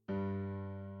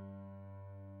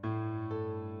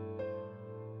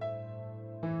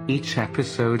Each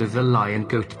episode of the Lion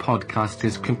Goat podcast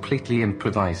is completely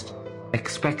improvised.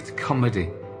 Expect comedy.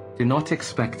 Do not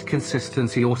expect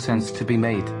consistency or sense to be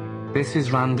made. This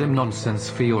is random nonsense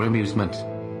for your amusement.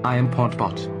 I am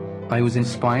Podbot. I was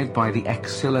inspired by the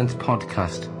excellent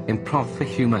podcast, Improv for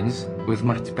Humans, with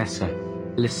Matt Besser.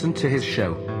 Listen to his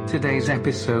show. Today's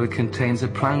episode contains a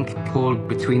prank call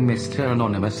between Mr.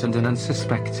 Anonymous and an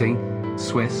unsuspecting,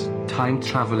 Swiss,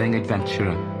 time-traveling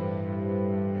adventurer.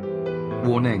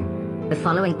 Warning. The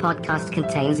following podcast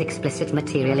contains explicit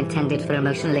material intended for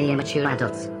emotionally immature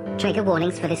adults. Trigger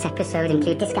warnings for this episode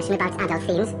include discussion about adult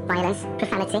themes, violence,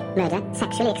 profanity, murder,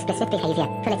 sexually explicit behavior,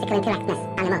 political incorrectness,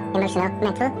 animal, emotional,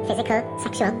 mental, physical,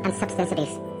 sexual, and substance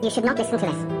abuse. You should not listen to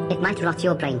this. It might rot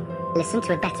your brain. Listen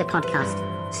to a better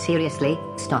podcast. Seriously,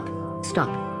 stop.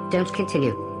 Stop. Don't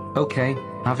continue. Okay,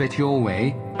 have it your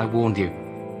way, I warned you.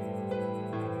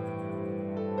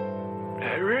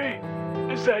 Harry?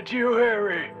 Is that you,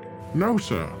 Harry? No,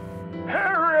 sir.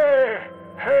 Harry!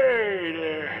 Hey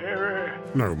there, Harry.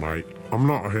 No, mate. I'm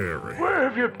not Harry. Where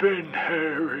have you been,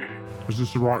 Harry? Is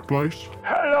this the right place?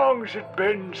 How long's it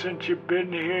been since you've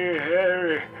been here,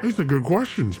 Harry? These are good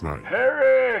questions, mate.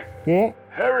 Harry! What?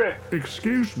 Harry!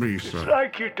 Excuse me, It's sir.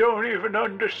 like you don't even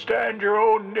understand your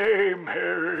own name,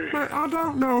 Harry. Mate, I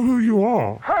don't know who you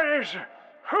are. What is it?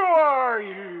 Who are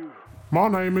you? My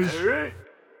name is... Harry?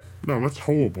 No, that's a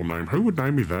horrible name. Who would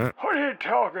name me that? What are you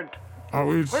talking?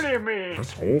 Oh, it's... What do you mean?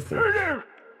 That's awful.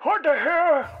 What the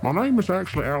hell? My name is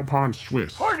actually Alpine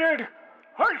Swiss. What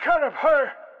kind of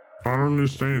her? I don't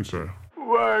understand, sir.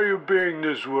 Why are you being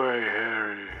this way,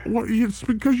 Harry? What? It's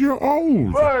because you're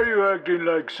old. Why are you acting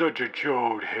like such a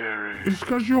child, Harry? It's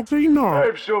because you're I senile.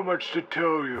 have so much to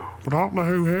tell you. But I don't know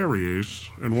who Harry is,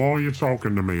 and why are you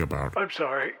talking to me about it? I'm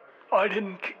sorry. I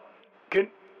didn't...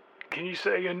 Can you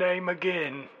say your name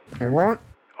again? All right?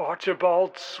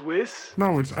 Archibald Swiss?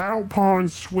 No, it's Alpine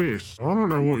Swiss. I don't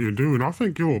know what you're doing. I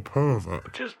think you're a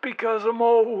pervert. Just because I'm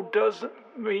old doesn't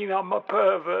mean I'm a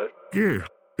pervert. Yeah,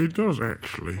 it does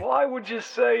actually. Why would you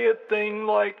say a thing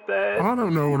like that? I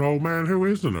don't know an old man who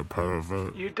isn't a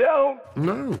pervert. You don't?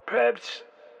 No. Perhaps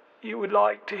you would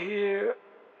like to hear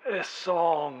a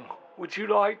song. Would you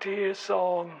like to hear a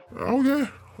song? Oh yeah,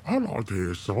 I like to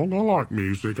hear a song. I like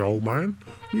music, old man.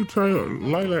 You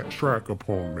lay that track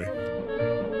upon me.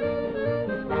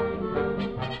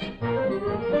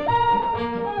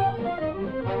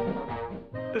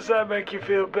 Does that make you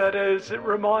feel better? Does it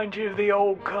remind you of the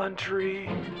old country?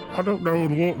 I don't know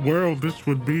in what world this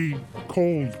would be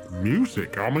called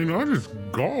music. I mean, that is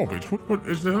garbage. What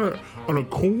is that an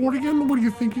accordion? What do you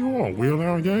think you are?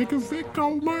 Will-O Yankovic,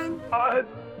 old man?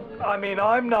 I mean,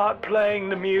 I'm not playing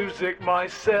the music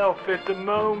myself at the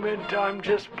moment. I'm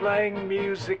just playing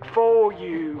music for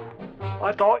you.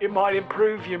 I thought it might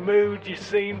improve your mood. You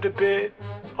seemed a bit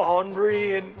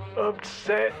ornery and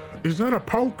upset. Is that a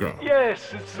polka?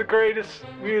 Yes, it's the greatest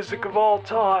music of all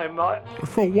time.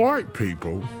 For white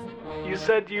people? You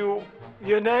said your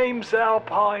name's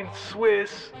Alpine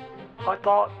Swiss. I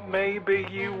thought maybe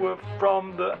you were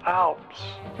from the Alps.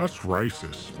 That's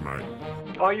racist,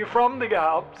 mate. Are you from the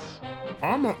Alps?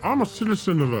 I'm a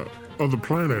citizen of the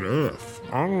planet Earth.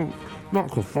 I'm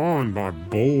not confined by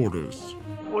borders.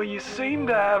 Well, you seem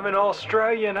to have an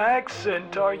Australian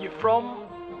accent. Are you from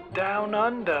down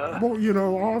under? Well, you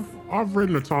know, I've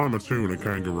ridden a time or two in a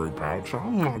kangaroo pouch.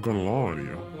 I'm not gonna lie to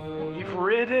you. You've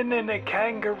ridden in a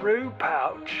kangaroo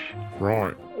pouch?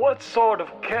 Right. What sort of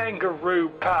kangaroo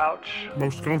pouch?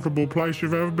 Most comfortable place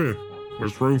you've ever been.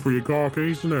 There's room for your car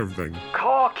keys and everything.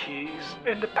 Car keys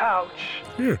in the pouch?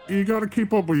 Yeah, you gotta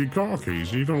keep up with your car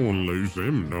keys. You don't want to lose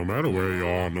them no matter where you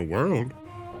are in the world.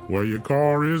 Where your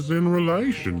car is in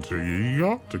relation to you, you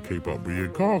got to keep up with your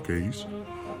car keys.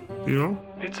 You know?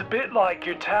 It's a bit like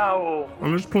your towel.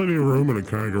 And there's plenty of room in a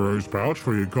kangaroo's pouch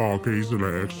for your car keys and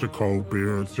an extra cold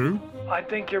beer or two. I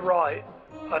think you're right.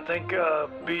 I think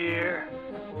beer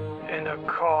and a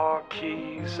car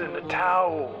keys and a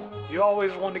towel. You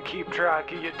always want to keep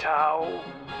track of your towel.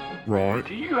 Right.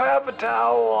 Do you have a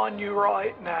towel on you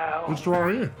right now? It's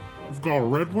right here. I've got a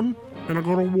red one and I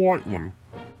got a white one.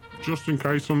 Just in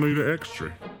case I need an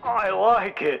extra. I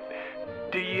like it.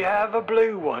 Do you have a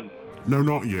blue one? No,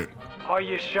 not yet. Are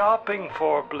you shopping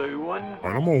for a blue one?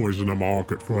 I'm always in the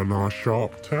market for a nice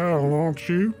sharp towel, aren't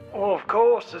you? Well, of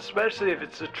course, especially if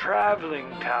it's a traveling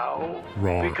towel.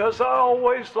 Right. Because I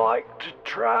always like to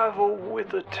travel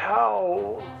with a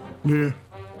towel. Yeah,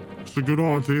 it's a good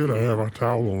idea to have a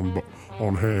towel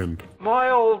on hand. My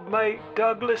old mate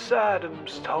Douglas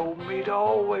Adams told me to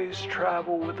always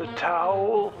travel with a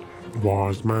towel.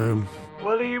 Wise man.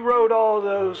 Well, he wrote all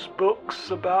those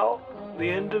books about the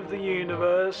end of the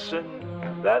universe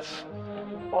and That's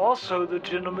also the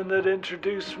gentleman that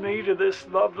introduced me to this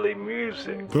lovely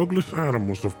music. Douglas Adam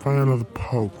was a fan of the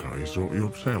polka, is what you're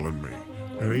telling me.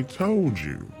 And he told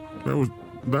you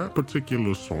that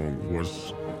particular song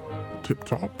was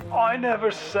tip-top? I never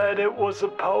said it was a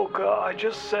polka. I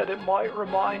just said it might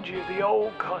remind you of the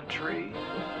old country,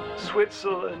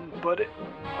 Switzerland, but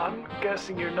I'm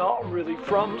guessing you're not really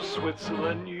from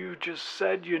Switzerland. You just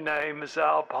said your name is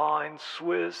Alpine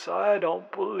Swiss. I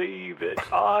don't believe it.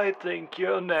 I think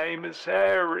your name is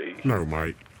Harry. No,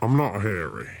 mate, I'm not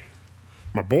hairy.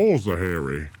 My balls are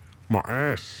hairy. My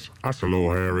ass, that's a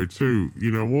little hairy too.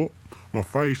 You know what? My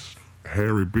face,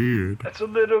 hairy beard. That's a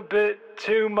little bit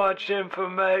too much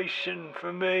information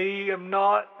for me. I'm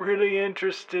not really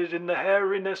interested in the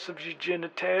hairiness of your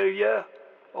genitalia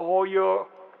or your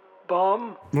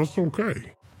bum. That's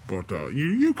okay. But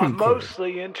you can I'm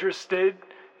mostly interested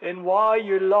in why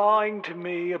you're lying to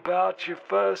me about your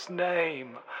first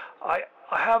name. I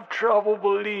have trouble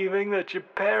believing that your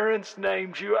parents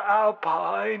named you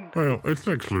Alpine. Well, it's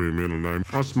actually a middle name.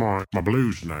 That's my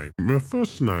blues name. My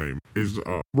first name is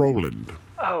Roland.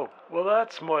 Oh, well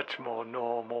that's much more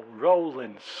normal.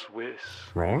 Roland Swiss.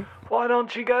 Right? Why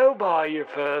don't you go by your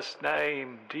first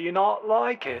name? Do you not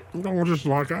like it? I just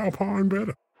like Alpine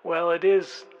better. Well, it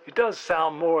does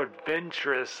sound more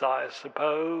adventurous, I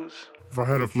suppose. If I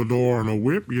had a fedora and a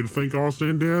whip, you'd think I was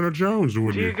Indiana Jones,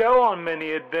 wouldn't Do you go on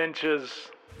many adventures?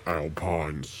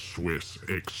 Alpine Swiss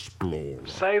Explorer.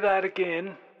 Say that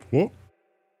again. What?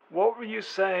 What were you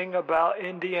saying about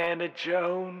Indiana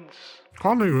Jones?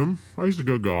 I knew him. He's a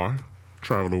good guy.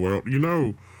 Traveled the world. You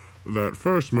know, that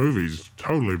first movie's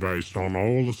totally based on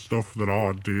all the stuff that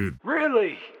I did.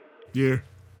 Really? Yeah.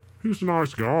 He was a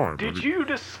nice guy. Did you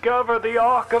discover the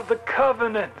Ark of the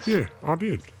Covenant? Yeah, I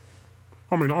did.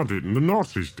 I mean, I didn't. The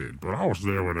Nazis did, but I was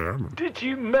there with them. Did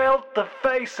you melt the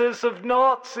faces of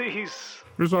Nazis?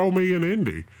 It's all me and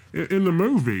Indy. In the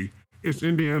movie, it's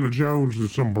Indiana Jones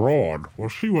and some broad. Well,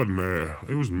 she wasn't there.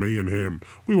 It was me and him.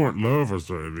 We weren't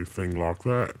lovers or anything like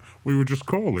that. We were just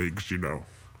colleagues, you know.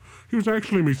 He was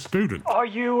actually my student. Are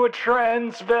you a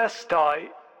transvestite?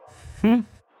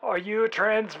 Are you a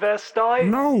transvestite?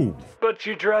 No. But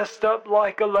you dressed up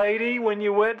like a lady when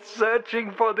you went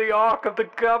searching for the Ark of the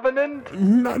Covenant?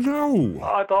 No.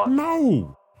 I thought...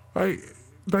 No.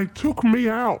 They took me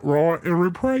out, right, and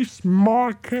replaced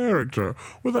my character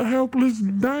with a helpless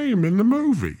dame in the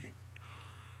movie.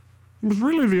 It was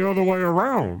really the other way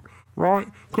around, right?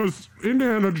 Because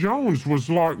Indiana Jones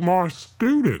was like my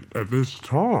student at this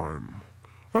time.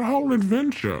 That whole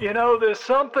adventure. You know, there's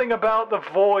something about the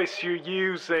voice you're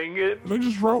using. They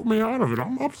just wrote me out of it.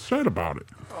 I'm upset about it.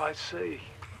 I see.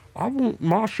 I want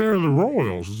my share of the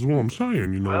royals, is what I'm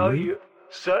saying, you know Well, what I mean? you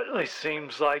certainly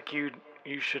seems like you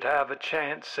should have a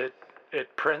chance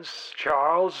at Prince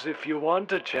Charles if you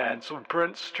want a chance with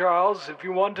Prince Charles, if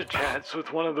you want a chance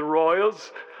with one of the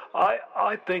royals.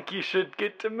 I think you should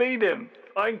get to meet him.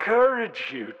 I encourage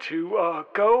you to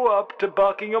go up to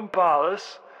Buckingham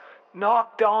Palace,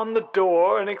 knocked on the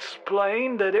door and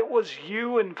explained that it was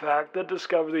you, in fact, that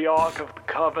discovered the Ark of the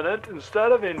Covenant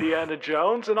instead of Indiana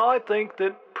Jones, and I think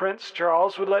that Prince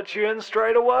Charles would let you in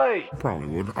straight away. Probably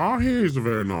would. I hear he's a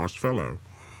very nice fellow.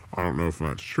 I don't know if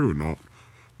that's true or not,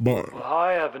 but... Well,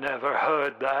 I have never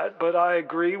heard that, but I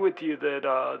agree with you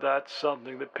that that's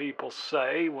something that people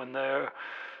say when they're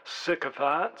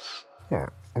sycophants.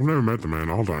 What? I've never met the man,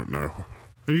 I don't know.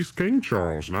 He's King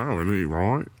Charles now, isn't he,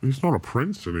 right? He's not a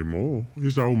prince anymore.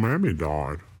 His old mammy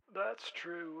died. That's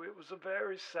true. It was a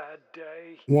very sad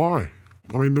day. Why?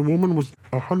 I mean, the woman was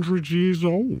 100 years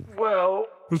old. Well...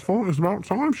 It's about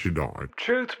time she died.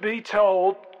 Truth be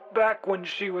told, back when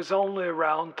she was only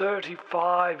around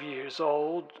 35 years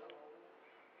old,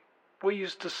 we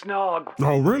used to snog.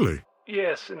 Oh, really?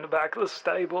 Yes, in the back of the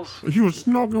stables. You were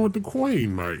snogging with the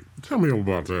Queen, mate. Tell me all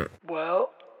about that.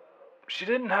 Well, she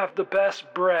didn't have the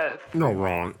best breath. No,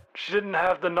 right. She didn't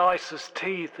have the nicest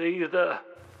teeth either.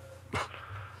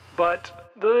 But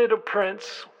the little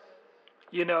prince,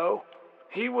 you know,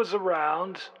 he was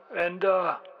around, and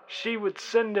she would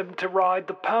send him to ride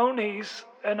the ponies,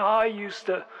 and I used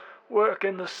to work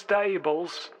in the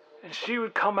stables, and she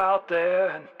would come out there,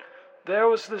 and there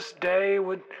was this day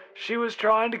when she was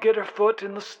trying to get her foot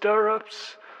in the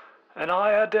stirrups, and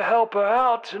I had to help her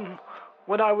out, and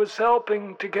when I was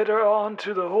helping to get her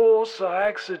onto the horse, I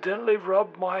accidentally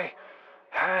rubbed my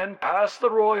hand past the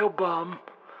royal bum,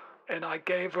 and I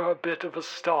gave her a bit of a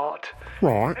start.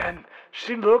 Right. And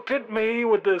she looked at me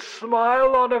with this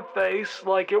smile on her face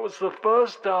like it was the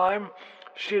first time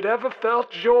she'd ever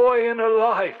felt joy in her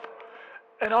life.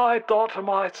 And I thought to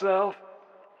myself,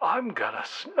 I'm gonna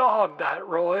snog that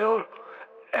royal,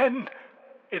 And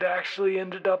it actually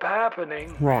ended up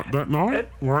happening. Right, that night?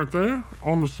 Right there?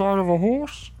 On the side of a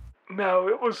horse? No,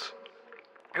 it was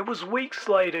weeks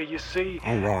later, you see.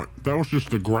 All right, that was just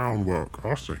the groundwork.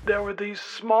 I see. There were these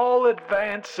small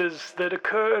advances that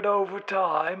occurred over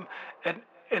time,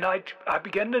 and I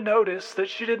began to notice that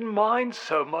she didn't mind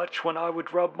so much when I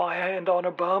would rub my hand on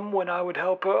her bum when I would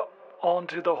help her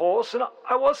onto the horse, and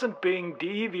I wasn't being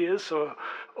devious or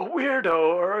a weirdo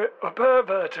or a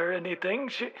pervert or anything.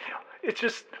 It's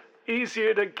just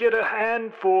easier to get a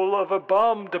handful of a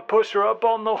bum to push her up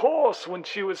on the horse when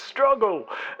she would struggle,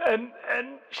 and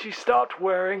she stopped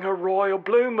wearing her royal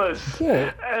bloomers.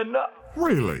 What? And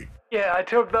Really? yeah, I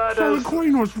took that So as... the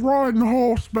Queen was riding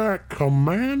horseback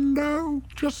commando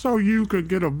just so you could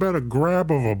get a better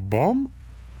grab of a bum?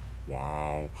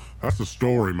 Wow, that's a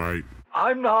story, mate.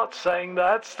 I'm not saying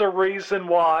that's the reason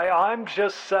why. I'm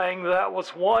just saying that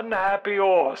was one happy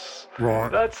horse. Right.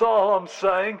 That's all I'm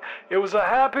saying. It was a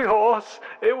happy horse,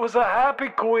 it was a happy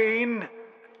queen,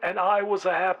 and I was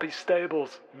a happy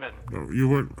stablesman. No, you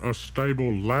weren't a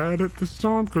stable lad at this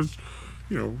time? Because,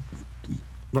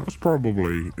 that was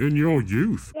probably in your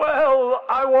youth. Well,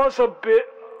 I was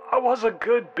a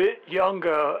good bit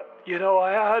younger.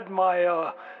 I had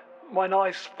my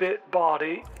nice fit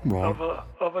body Right.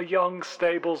 of a young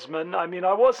stablesman. I mean,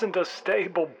 I wasn't a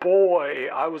stable boy.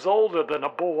 I was older than a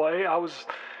boy. I was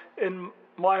in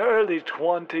my early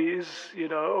 20s,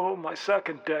 my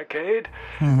second decade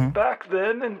back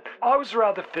then, and I was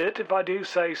rather fit, if I do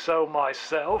say so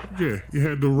myself. Yeah, you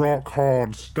had the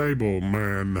rock-hard stable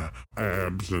man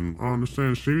abs, and I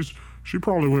understand she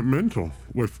probably went mental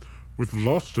with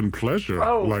lust and pleasure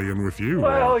laying with you.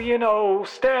 Well,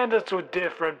 standards were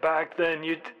different back then.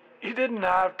 You didn't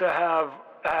have to have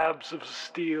abs of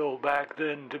steel back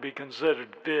then to be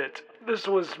considered fit. This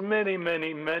was many,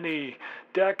 many, many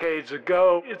decades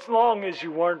ago. As long as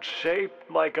you weren't shaped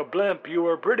like a blimp, you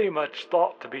were pretty much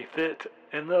thought to be fit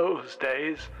in those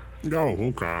days. Oh,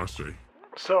 okay, I see.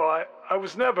 So I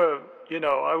was never,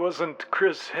 I wasn't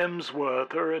Chris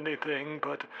Hemsworth or anything,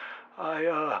 but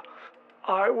I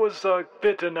was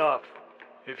fit enough,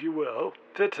 if you will,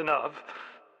 fit enough.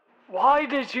 Why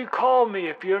did you call me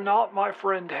if you're not my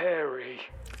friend Harry?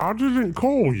 I didn't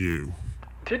call you.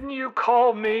 Didn't you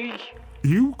call me?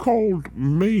 You called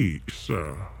me,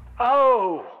 sir.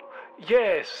 Oh,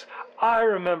 yes, I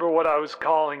remember what I was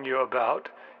calling you about.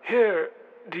 Here,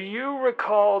 do you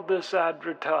recall this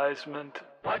advertisement?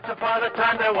 Once upon a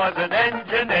time there was an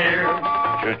engineer.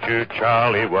 Choo-choo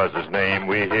Charlie was his name,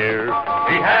 we hear.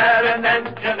 He had an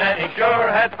engine and he sure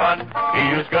had fun. He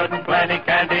used good and plenty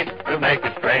candy to make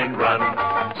his train run.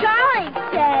 Charlie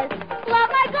says, love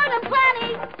my good and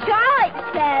plenty. Charlie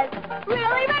says,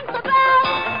 really rings the bell.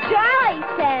 Charlie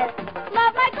says,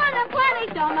 love my good and plenty.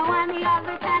 Don't know any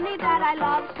other candy that I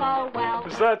love so well.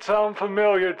 Does that sound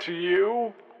familiar to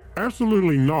you?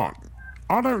 Absolutely not.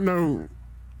 I don't know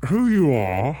who you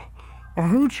are, or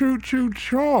who Choo-Choo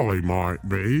Charlie might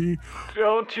be.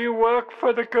 Don't you work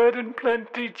for the Good and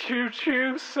Plenty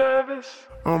Choo-Choo service?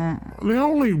 The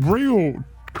only real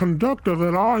conductor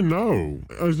that I know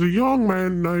is a young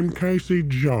man named Casey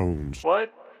Jones.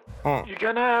 What? You're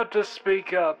gonna have to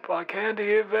speak up. I can't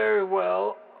hear very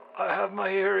well. I have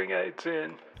my hearing aids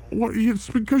in. Well, it's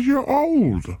because you're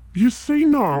old. You see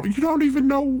now, you don't even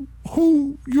know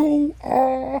who you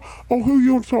are or who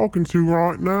you're talking to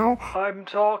right now. I'm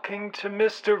talking to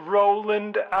Mr.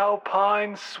 Roland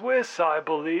Alpine Swiss, I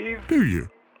believe, Do you?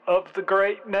 of the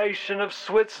great nation of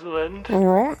Switzerland, All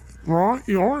right,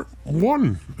 you're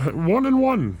one and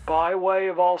one. by way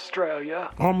of Australia.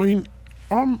 I mean,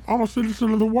 I'm a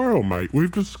citizen of the world, mate.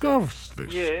 We've discussed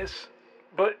this. Yes,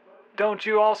 but don't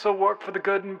you also work for the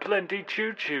Good and Plenty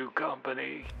Choo-Choo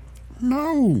Company?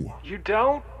 No. You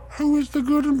don't? Who is the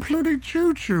Good and Plenty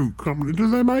Choo-Choo Company? Do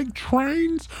they make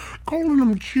trains? Calling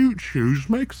them choo-choos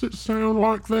makes it sound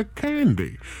like they're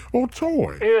candy or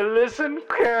toy. Here, listen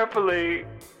carefully.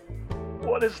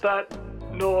 What is that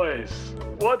noise?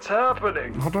 What's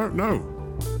happening? I don't know.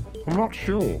 I'm not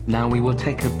sure. Now we will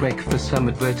take a break for some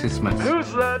advertisements.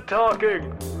 Who's that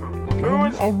talking?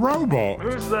 A robot.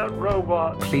 Who's that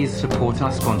robot? Please support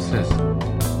our sponsors.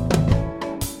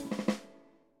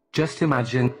 Just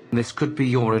imagine, this could be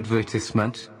your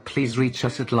advertisement. Please reach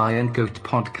us at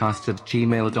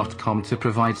liongoatpodcast@gmail.com to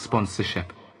provide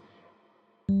sponsorship.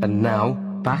 And now,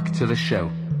 back to the show.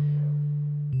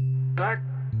 Back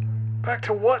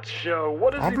to what show?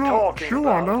 What is I'm he not talking sure.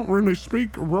 about? I don't really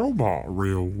speak robot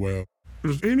real well.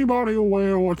 Is anybody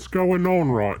aware what's going on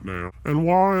right now and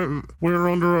why we're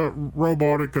under a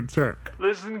robotic attack?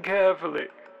 Listen carefully.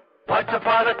 Once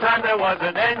upon a time there was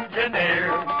an engineer.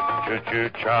 Choo-choo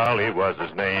Charlie was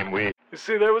his name. We You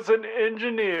see, there was an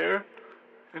engineer,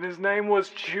 and his name was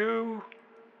Charlie.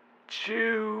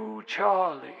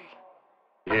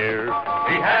 here.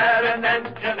 He had an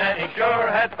engine and he sure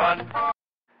had fun.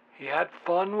 He had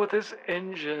fun with his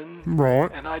engine, Right.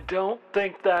 and I don't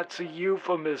think that's a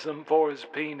euphemism for his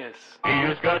penis. He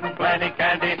used good and plenty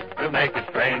candy to make his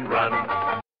train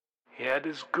run. He had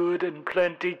his good and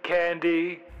plenty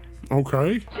candy.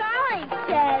 Okay. Charlie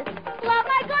says, love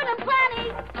my good and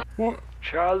plenty. What?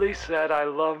 Charlie said, I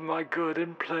love my good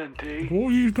and plenty. What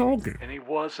are you talking? And he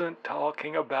wasn't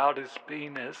talking about his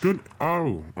penis. Good.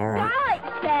 Oh, alright.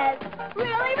 Charlie says,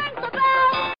 really rings a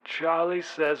bell. Charlie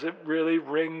says it really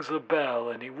rings a bell,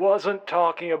 and he wasn't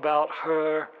talking about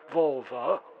her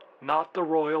vulva, not the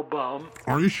royal bum.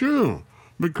 Are you sure?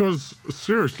 Because,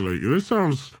 seriously, this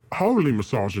sounds wholly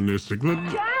misogynistic. Charlie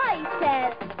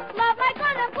says, love my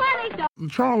good and plenty.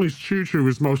 Charlie's choo-choo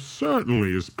is most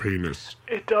certainly his penis.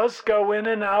 It does go in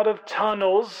and out of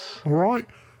tunnels. Alright?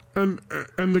 And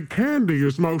the candy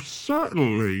is most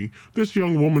certainly this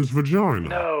young woman's vagina.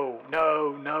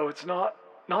 No, it's not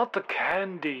the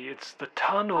candy, it's the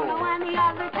tunnel. No any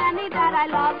other candy that I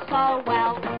love so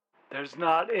well. There's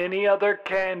not any other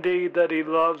candy that he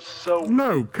loves so.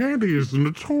 No, candy is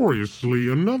notoriously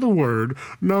another word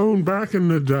known back in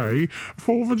the day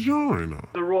for vagina.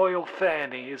 The royal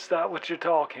fanny, is that what you're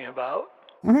talking about?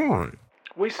 Right.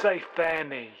 We say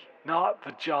fanny, not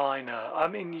vagina. I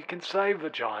mean, you can say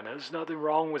vagina. There's nothing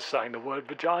wrong with saying the word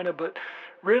vagina, but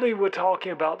really we're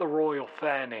talking about the royal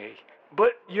fanny.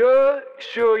 But you're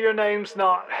sure your name's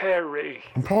not Harry?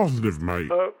 I'm positive, mate.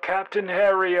 Captain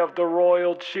Harry of the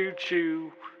Royal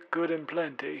Choo-Choo, good and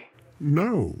plenty.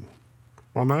 No.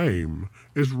 My name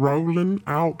is Roland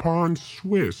Alpine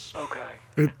Swiss.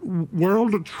 Okay.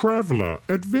 World traveler,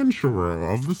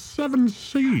 adventurer of the seven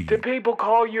seas. Do people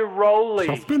call you Rolly?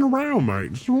 I've been around,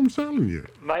 mate. That's what I'm telling you.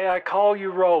 May I call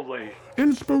you Rolly?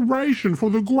 Inspiration for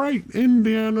the great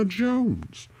Indiana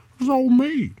Jones. It was all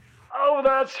me. Oh,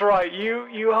 that's right.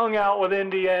 You hung out with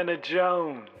Indiana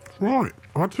Jones. Right.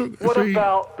 What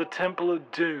about the Temple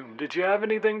of Doom? Did you have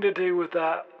anything to do with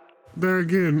that? There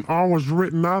again, I was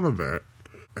written out of that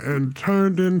and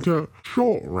turned into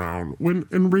short round, when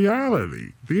in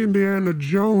reality, the Indiana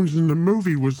Jones in the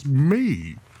movie was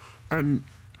me. And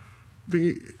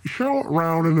the short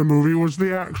round in the movie was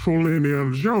the actual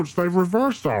Indiana Jones. They've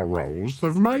reversed our roles.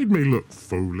 They've made me look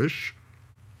foolish.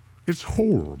 It's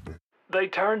horrible. They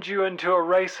turned you into a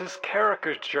racist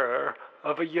caricature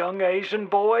of a young Asian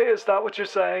boy? Is that what you're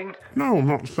saying? No, I'm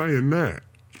not saying that.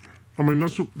 I mean,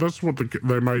 that's what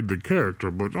they made the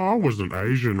character, but I wasn't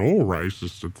Asian or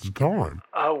racist at the time.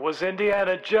 Was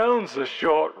Indiana Jones a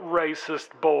short racist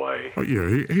boy? But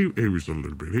yeah, he was a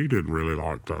little bit. He didn't really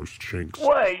like those chinks.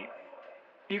 Wait,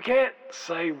 you can't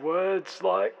say words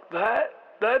like that.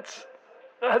 That's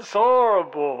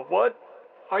horrible. What?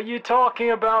 Are you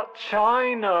talking about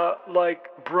china, like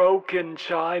broken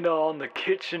china on the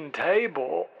kitchen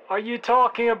table? Are you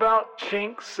talking about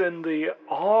chinks in the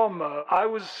armor? I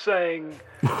was saying,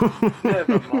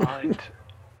 Never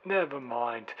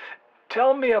mind.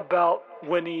 Tell me about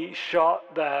when he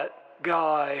shot that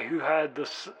guy who had the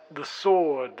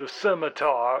sword, the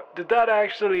scimitar. Did that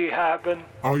actually happen?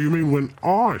 Oh, you mean when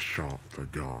I shot the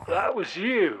guy? That was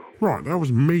you. Right, that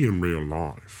was me in real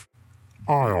life.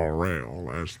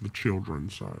 IRL, as the children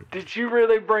say. Did you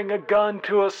really bring a gun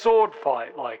to a sword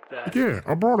fight like that? Yeah,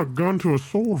 I brought a gun to a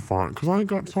sword fight because I ain't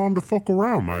got time to fuck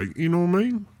around, mate. You know what I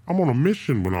mean? I'm on a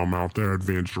mission when I'm out there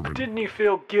adventuring. Didn't you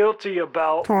feel guilty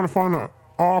about trying to find the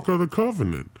Ark of the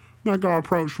Covenant? That guy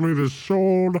approached me with his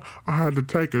sword. I had to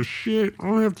take a shit. I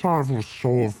don't have time for a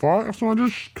sword fight, so I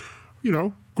just,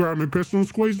 grabbed my pistol and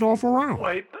squeezed off around.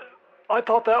 Wait, I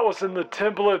thought that was in the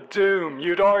Temple of Doom.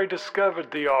 You'd already discovered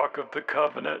the Ark of the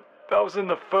Covenant. That was in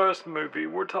the first movie.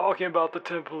 We're talking about the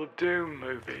Temple of Doom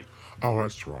movie. Oh,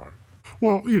 that's right.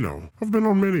 Well, I've been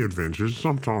on many adventures.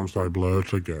 Sometimes they blur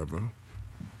together.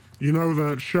 You know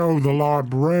that show, The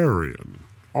Librarian?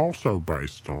 Also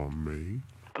based on me.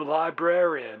 The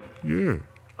Librarian? Yeah.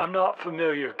 I'm not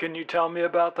familiar. Can you tell me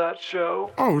about that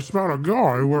show? Oh, it's about a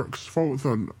guy who works for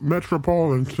the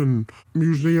Metropolitan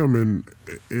Museum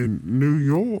in New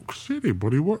York City,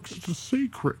 but he works at the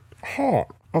secret heart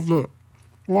of the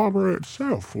library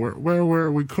itself,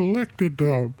 where we collected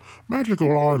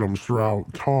magical items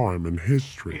throughout time and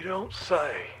history. You don't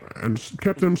say. And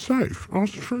kept them safe.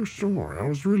 That's a true story. That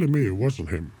was really me. It wasn't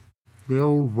him. The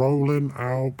old Roland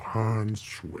Alpine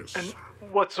Swiss. And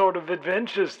what sort of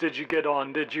adventures did you get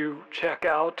on? Did you check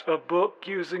out a book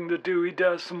using the Dewey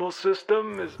Decimal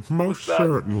System? Most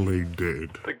certainly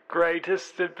did. The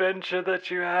greatest adventure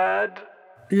that you had?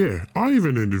 Yeah, I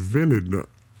even invented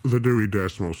the Dewey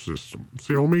Decimal System.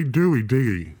 See, on me, Dewey,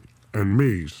 D, and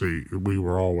me, see, we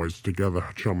were always together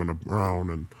chumming around,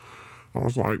 and I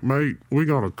was like, mate, we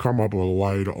gotta come up with a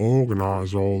way to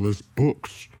organize all this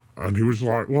books. And he was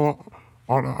like, well,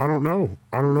 I don't know.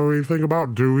 I don't know anything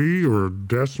about Dewey or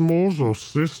decimals or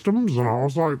systems. And I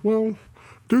was like, well,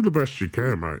 do the best you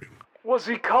can, mate. Was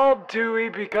he called Dewey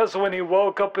because when he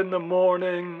woke up in the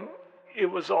morning, it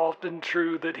was often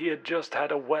true that he had just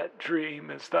had a wet dream?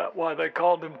 Is that why they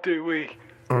called him Dewey?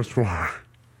 That's why.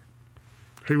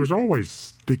 He was always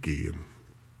sticky and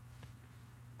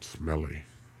smelly.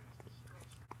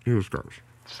 He was gross.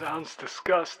 Sounds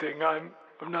disgusting. I'm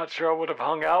not sure I would have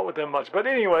hung out with him much. But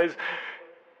anyways,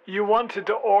 you wanted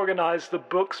to organize the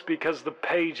books because the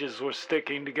pages were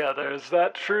sticking together. Is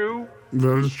that true?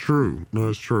 That is true. That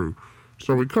is true.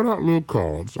 So we cut out little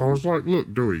cards. I was like,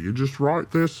 look, Dewey, you just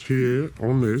write this here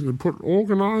on this and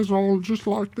organize all just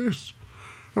like this.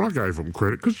 And I gave him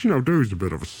credit because, Dewey's a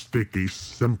bit of a sticky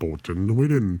simpleton. We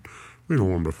didn't want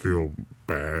him to feel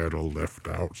bad or left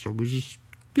out. So we just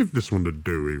give this one to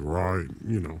Dewey, right?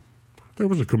 There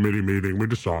was a committee meeting. We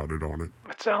decided on it.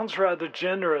 It sounds rather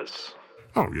generous.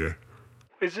 Oh, yeah.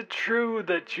 Is it true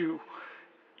that you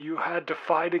had to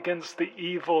fight against the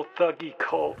evil thuggy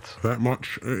cult? That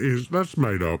much that's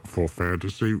made up for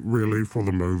fantasy, really, for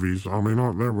the movies. I mean,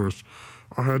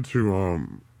 I had to,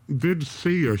 did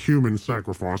see a human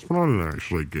sacrifice, but I didn't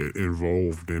actually get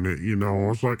involved in it, I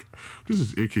was like, this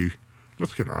is icky.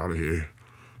 Let's get out of here.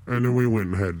 And then we went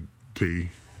and had tea.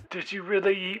 Did you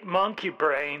really eat monkey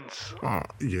brains?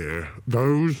 Yeah.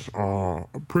 Those are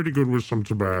pretty good with some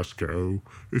Tabasco,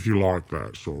 if you like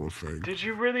that sort of thing. Did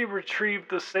you really retrieve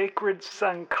the sacred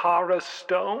Sankara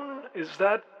stone? Is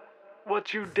that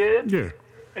what you did? Yeah.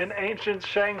 In ancient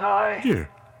Shanghai? Yeah.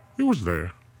 It was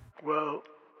there. Well,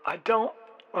 I don't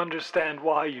understand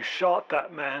why you shot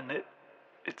that man.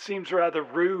 It seems rather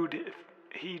rude if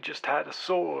he just had a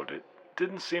sword. It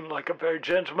didn't seem like a very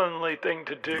gentlemanly thing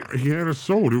to do. He had a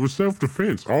sword. It was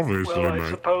self-defense, obviously, well, I mate.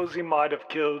 suppose he might have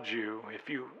killed you if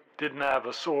you didn't have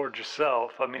a sword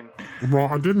yourself. I mean... Well,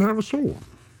 I didn't have a sword.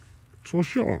 So I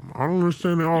shot him. I don't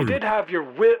understand the argument. You did have your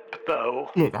whip,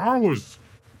 though. Look, I was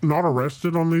not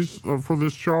arrested on these for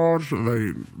this charge.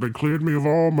 They cleared me of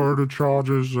all murder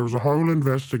charges. There was a whole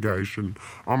investigation.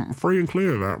 I'm free and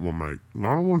clear of that one, mate. And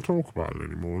I don't want to talk about it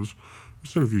anymore.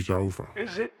 This interview's over.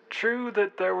 Is it true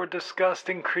that there were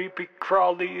disgusting creepy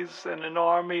crawlies and an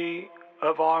army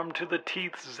of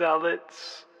armed-to-the-teeth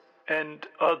zealots and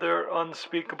other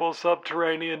unspeakable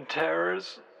subterranean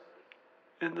terrors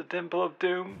in the Temple of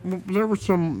Doom? Well, there were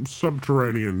some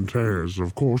subterranean terrors,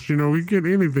 of course. You get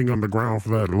anything underground for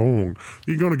that long,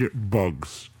 you're going to get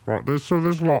bugs, right? There's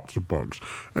lots of bugs.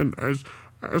 And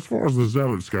as far as the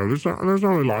zealots go, there's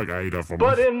only like 8 of them.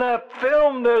 But in that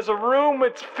film, there's a room,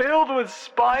 it's filled with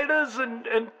spiders and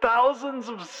thousands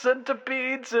of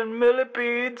centipedes and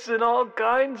millipedes and all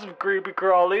kinds of creepy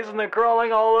crawlies, and they're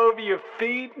crawling all over your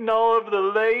feet and all over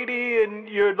the lady, and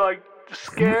you're like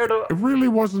scared of... It really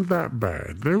wasn't that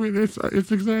bad.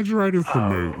 It's exaggerated for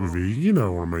movie, you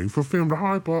know what I mean, for film to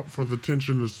hype up for the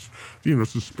tension,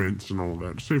 suspense and all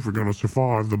that, see if we're going to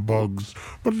survive the bugs.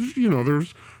 But,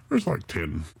 there's like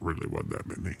 10, really wasn't that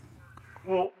many.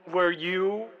 Well, were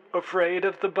you afraid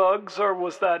of the bugs, or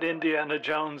was that Indiana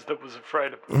Jones that was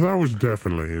afraid of them? That was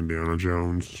definitely Indiana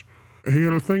Jones. He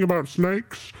had a thing about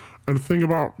snakes, and a thing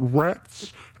about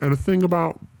rats, and a thing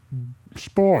about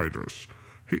spiders.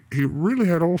 He really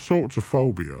had all sorts of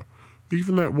phobia.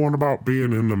 Even that one about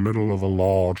being in the middle of a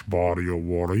large body of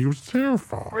water. He was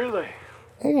terrified. Really?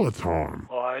 All the time.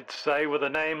 Well, I'd say with a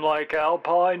name like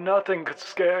Alpine, nothing could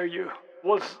scare you.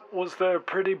 Was there a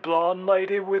pretty blonde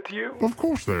lady with you? Of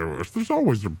course there was. There's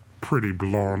always a pretty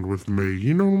blonde with me,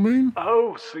 you know what I mean?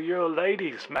 Oh, so you're a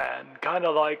ladies' man, kind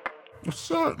of like...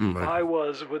 Certainly. I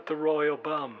was with the Royal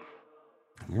Bum.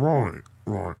 Right.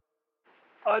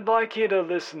 I'd like you to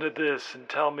listen to this and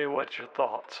tell me what your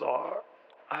thoughts are.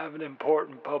 I have an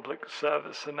important public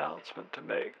service announcement to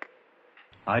make.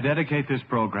 I dedicate this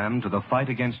program to the fight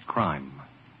against crime.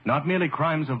 Not merely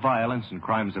crimes of violence and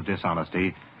crimes of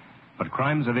dishonesty, but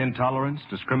crimes of intolerance,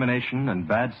 discrimination, and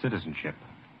bad citizenship.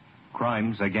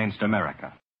 Crimes against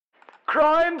America.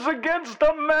 Crimes against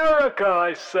America,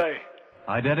 I say.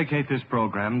 I dedicate this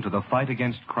program to the fight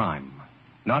against crime.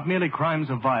 Not merely crimes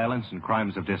of violence and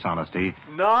crimes of dishonesty.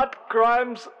 Not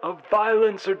crimes of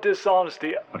violence or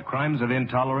dishonesty. But crimes of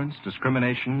intolerance,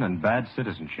 discrimination, and bad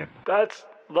citizenship. That's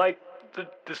like the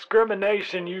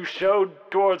discrimination you showed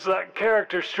towards that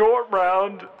character, Short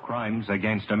Round. Crimes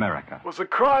against America. Was a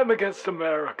crime against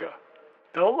America.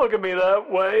 Don't look at me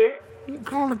that way. What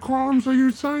kind of crimes are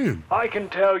you saying? I can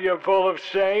tell you're full of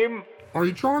shame. Are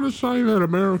you trying to say that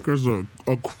America's a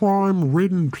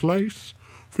crime-ridden place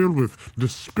filled with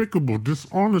despicable,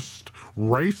 dishonest,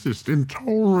 racist,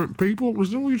 intolerant people?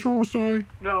 Is that what you're trying to say?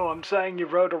 No, I'm saying you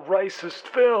wrote a racist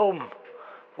film.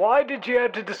 Why did you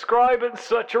have to describe it in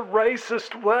such a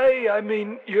racist way? I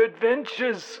mean, your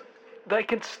adventures, they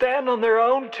can stand on their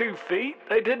own 2 feet.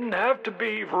 They didn't have to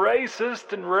be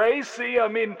racist and racy. I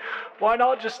mean, why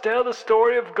not just tell the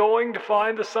story of going to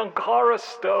find the Sankara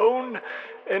stone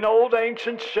in old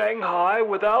ancient Shanghai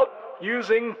without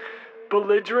using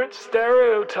belligerent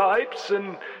stereotypes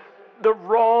and the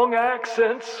wrong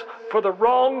accents for the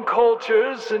wrong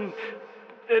cultures and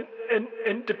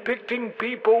depicting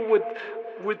people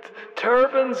with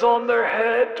turbans on their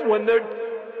head when they're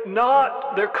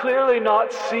clearly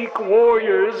not Sikh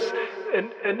warriors,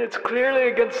 and it's clearly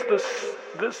against the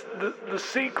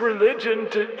Sikh religion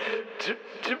to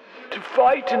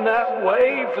fight in that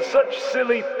way for such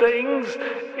silly things.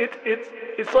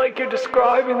 It's like you're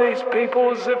describing these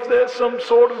people as if they're some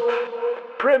sort of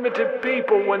primitive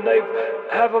people when they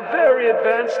have a very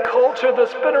advanced culture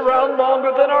that's been around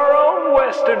longer than our own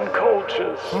Western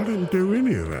cultures. I didn't do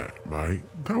any of that, mate.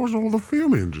 That was all the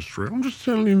film industry. I'm just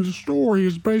telling you the story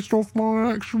is based off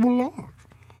my actual life.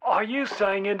 Are you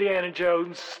saying Indiana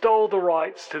Jones stole the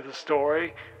rights to the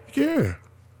story? Yeah.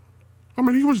 I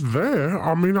mean, he was there.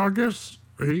 I mean, I guess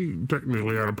he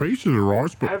technically had a piece of the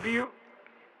rights, but... Have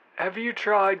you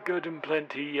tried Good and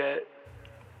Plenty yet?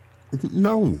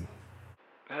 No.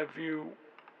 Have you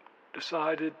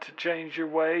decided to change your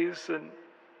ways and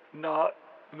not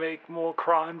make more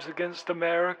crimes against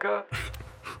America?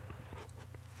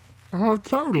 I've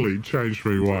totally changed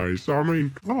my ways. I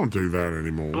mean, I don't do that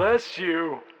anymore. Bless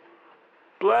you.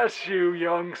 Bless you,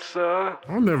 young sir.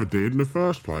 I never did in the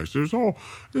first place. It was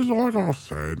like I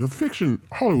said, the fiction,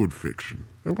 Hollywood fiction.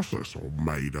 It was just all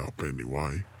made up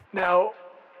anyway. Now,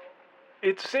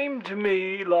 it seemed to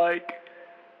me like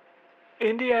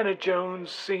Indiana Jones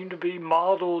seemed to be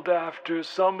modeled after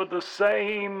some of the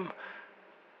same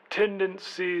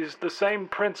tendencies, the same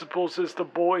principles as the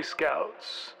Boy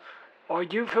Scouts. Are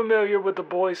you familiar with the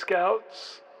Boy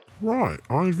Scouts? Right,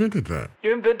 I invented that.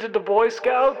 You invented the Boy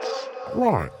Scouts?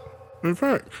 Right. In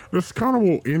fact, that's kind of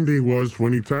what Indy was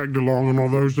when he tagged along on all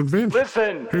those adventures.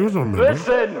 Listen! He was a member.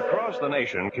 Listen! Across the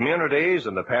nation, communities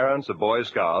and the parents of Boy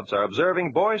Scouts are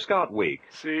observing Boy Scout Week,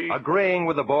 See? agreeing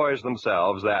with the boys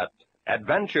themselves that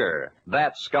adventure,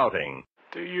 that's scouting.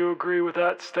 Do you agree with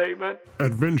that statement?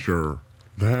 Adventure,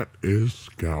 that is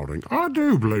scouting. I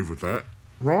do believe with that.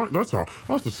 Right? That's a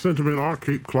sentiment I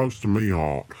keep close to me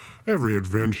heart. Every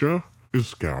adventure is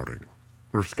scouting.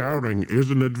 Or scouting is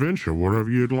an adventure,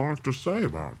 whatever you'd like to say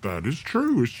about that. It's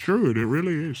true, it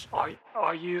really is.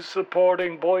 Are you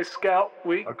supporting Boy Scout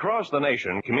Week? Across the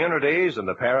nation, communities and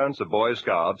the parents of Boy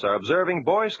Scouts are observing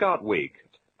Boy Scout Week,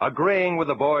 agreeing with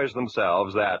the boys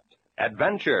themselves that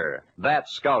adventure,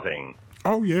 that's scouting.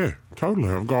 Oh yeah, totally.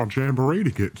 I've got a jamboree to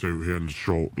get to here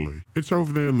shortly. It's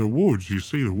over there in the woods. You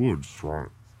see the woods, right?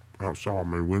 Outside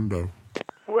my window.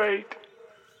 Wait.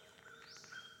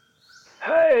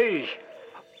 Hey!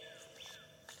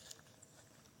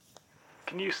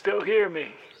 Can you still hear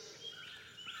me?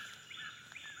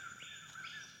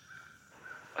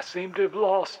 I seem to have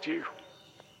lost you.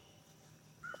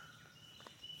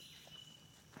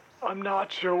 I'm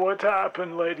not sure what's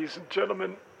happened, ladies and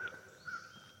gentlemen.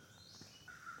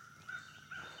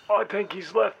 I think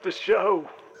he's left the show.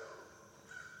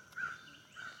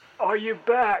 Are you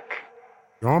back?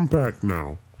 I'm back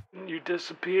now. You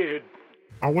disappeared.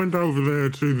 I went over there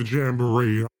to the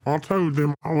jamboree. I told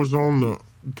them I was on the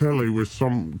telly with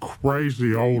some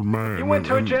crazy old man. You went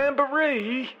to a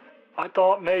jamboree? I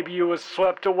thought maybe you were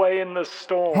swept away in the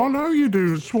storm. I know you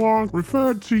do. That's why I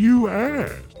referred to you as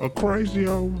a crazy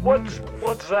old man.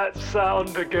 What's that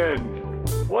sound again?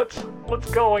 What's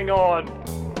going on?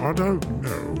 I don't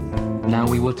know. Now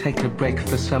we will take a break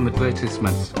for some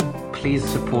advertisements. Please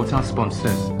support our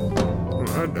sponsors.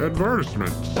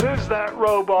 Advertisements. Who's that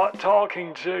robot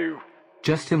talking to?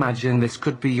 Just imagine this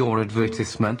could be your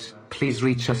advertisement. Please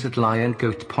reach us at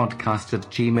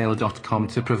liongoatpodcast@gmail.com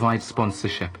to provide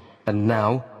sponsorship. And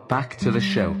now, back to the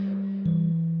show.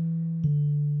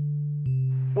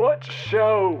 What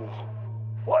show?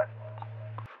 Why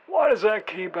does that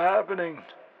keep happening?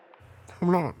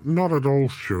 I'm not at all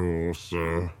sure,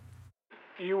 sir.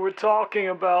 You were talking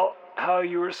about how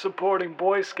you were supporting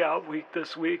Boy Scout Week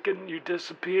this week and you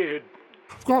disappeared.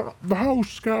 I've got the whole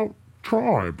scout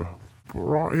tribe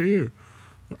right here.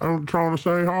 I'm trying to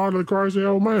say hi to the crazy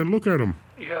old man. Look at him.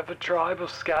 You have a tribe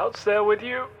of scouts there with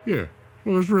you? Yeah.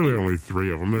 Well, there's really only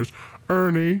 3 of them. There's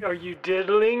Ernie. Are you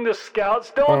diddling the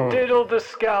scouts? Don't diddle the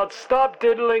scouts. Stop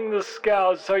diddling the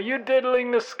scouts. Are you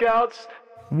diddling the scouts?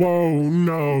 Whoa,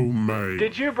 no, mate.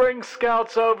 Did you bring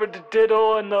scouts over to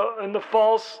diddle in the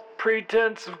false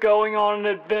pretense of going on an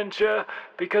adventure?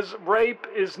 Because rape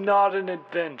is not an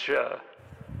adventure.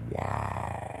 Wow.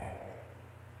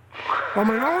 I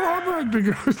mean, I'd like to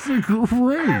go see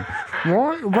rape.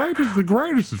 Right? Rape is the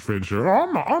greatest adventure.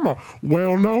 I'm a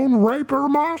well-known raper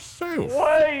myself.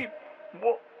 Wait!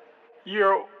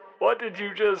 What did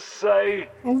you just say?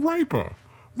 A raper.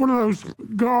 One of those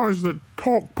guys that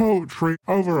talk poetry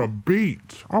over a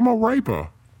beat. I'm a raper.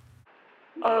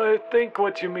 I think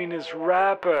what you mean is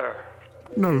rapper.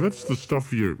 No, that's the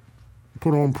stuff you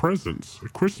put on presents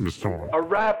at Christmas time. A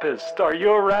rapist. Are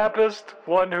you a rapist?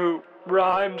 One who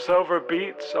rhymes over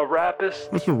beats? A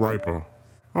rapist? That's a raper.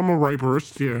 I'm a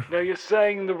raperist, yeah. No, you're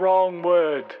saying the wrong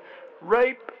word.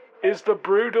 Rape is the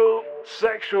brutal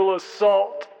sexual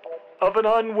assault of an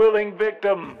unwilling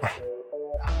victim.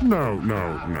 No.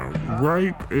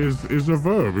 Rape is a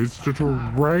verb. It's to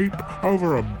rape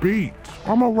over a beat.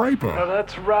 I'm a raper. Now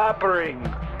that's rappering.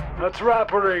 That's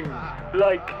rappering.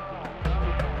 Like...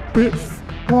 Biff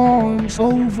rhymes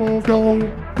over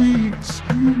the beats.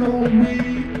 You know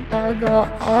me. I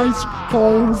got ice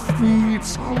cold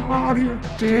feet. I'm out here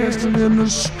dancing in the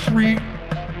street.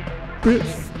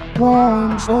 Biff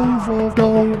rhymes over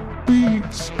the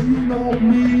beats. You know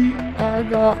me. I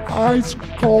got ice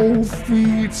cold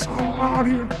feet. I'm out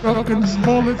here ducking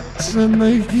bullets in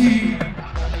the heat.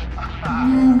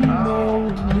 You know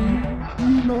me.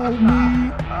 You know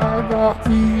me. I got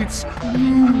beats.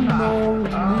 You know me.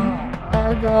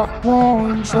 I got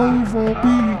rhymes over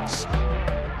beats.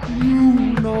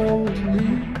 You know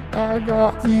me. I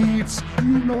got beats.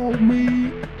 You know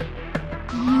me.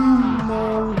 You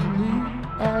know me.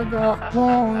 I got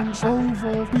rhymes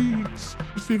over beats.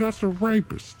 You see, that's a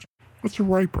rapist. That's a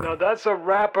raper. No, that's a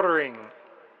rappering.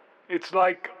 It's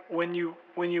like when you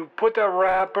put a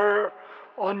wrapper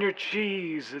on your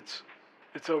cheese, it's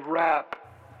a wrap.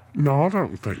 No, I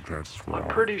don't think that's right. I'm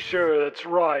pretty sure that's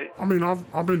right. I mean,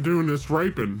 I've been doing this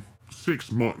raping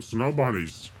 6 months.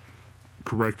 Nobody's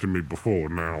corrected me before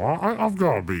now. I've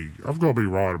got to be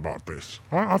right about this.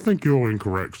 I think you're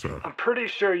incorrect, sir. I'm pretty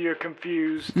sure you're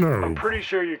confused. No. I'm pretty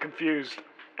sure you're confused.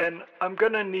 And I'm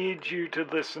gonna need you to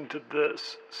listen to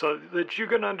this so that you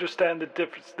can understand the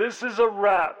difference. This is a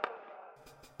rap.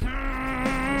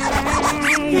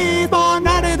 Keep on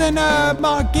running the nerve,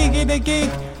 more geeky the geek.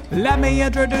 Let me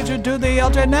introduce you to the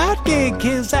alternate geek.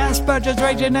 His Asperger's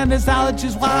raging and his knowledge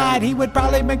is wide. He would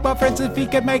probably make more friends if he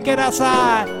could make it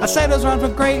outside. I say those rhymes were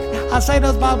great, I say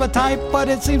those bars were tight, but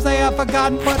it seems they have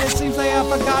forgotten,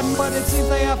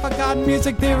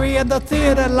 music theory and the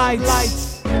theater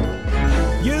lights.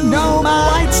 You know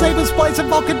my lightsaber's place and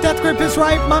Vulcan death grip is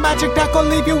right. My magic deck will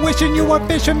leave you wishing you were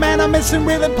fishing, man. I'm missing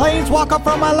reeling planes, walk up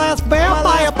from my last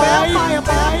vampire bite.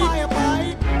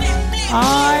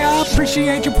 I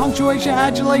appreciate your punctuation,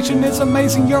 adulation. It's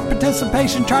amazing your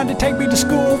participation, trying to take me to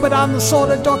school, but I'm the sort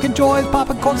of dork enjoys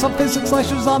popping quotes on physics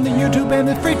lectures on the YouTube in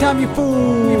his free time. You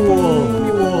fool.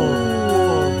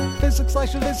 Physics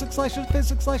lectures,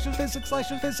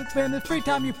 man. In free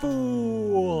time, you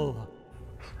fool.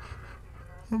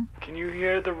 Can you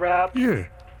hear the rap? Yeah.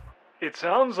 It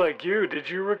sounds like you. Did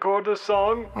you record the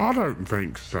song? I don't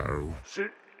think so. See,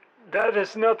 that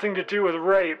has nothing to do with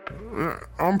rape.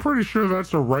 I'm pretty sure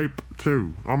that's a rape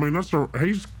too. I mean,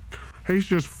 he's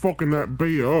just fucking that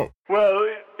beat up. Well,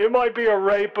 it might be a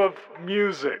rape of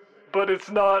music, but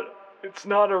it's not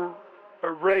a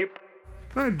rape.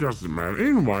 That doesn't matter.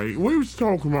 Anyway, we was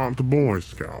talking about the Boy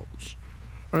Scouts.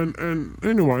 And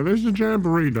anyway, there's a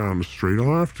jamboree down the street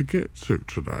I'll have to get to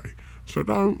today. So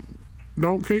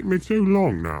don't keep me too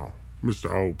long now, Mr.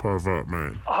 Old Pervert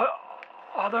Man.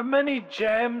 Are there many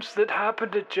jams that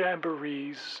happen at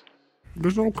jamborees?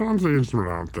 There's all kinds of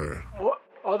instruments out there. What,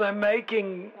 are they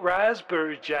making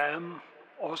raspberry jam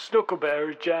or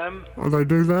snookleberry jam? Well, they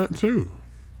do that too.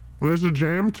 There's a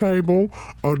jam table,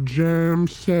 a jam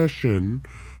session.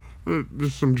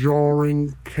 There's some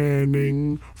jarring,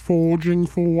 canning, foraging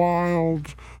for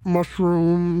wild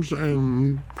mushrooms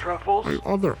and truffles,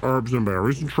 other herbs and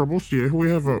berries and truffles. Yeah,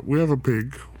 we have a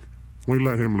pig. We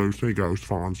let him loose. He goes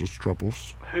finds us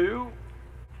truffles. Who?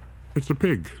 It's a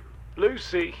pig.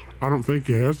 Lucy. I don't think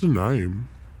he has a name.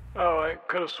 Oh, I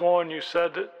could have sworn you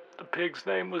said that the pig's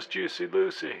name was Juicy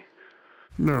Lucy.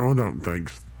 No, I don't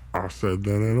think I said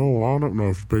that at all. I don't know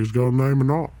if the pig's got a name or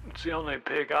not. It's the only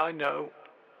pig I know.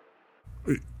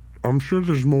 I'm sure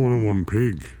there's more than one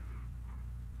pig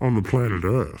on the planet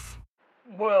Earth.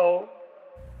 Well...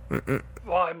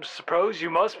 Well, I suppose you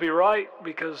must be right,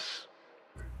 because...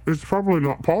 It's probably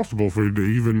not possible for you to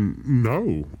even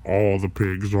know all the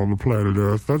pigs on the planet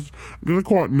Earth. They're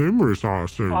quite numerous, I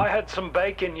assume. I had some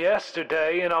bacon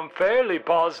yesterday, and I'm fairly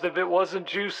positive it wasn't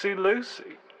Juicy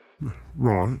Lucy.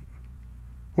 Right.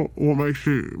 What makes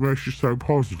you so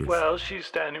positive? Well, she's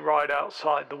standing right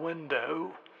outside the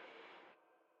window.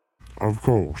 Of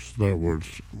course, there was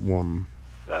one.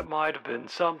 That might have been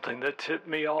something that tipped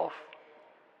me off.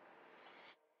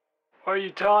 Are you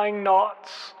tying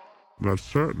knots? That's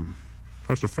certain.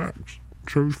 That's a fact.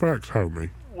 True facts, homie.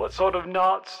 What sort of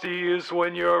knots do you use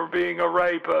when you're being a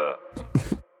raper?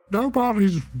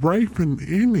 Nobody's raping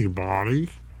anybody.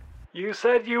 You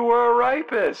said you were a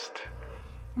rapist.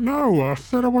 No, I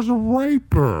said I was a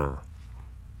raper.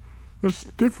 That's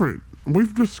different.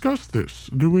 We've discussed this.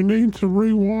 Do we need to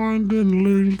rewind and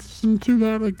listen to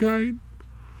that again?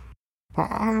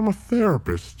 I am a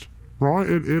therapist, right?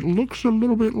 It looks a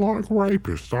little bit like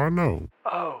rapist, I know.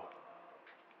 Oh.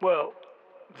 Well,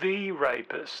 the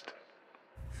rapist.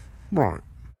 Right.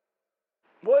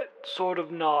 What sort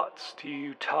of knots do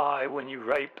you tie when you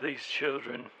rape these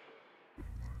children?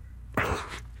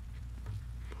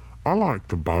 I like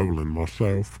the bowling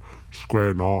myself.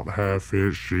 Square knot, half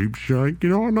hitch, sheep shank.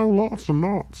 I know lots of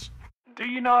knots. Do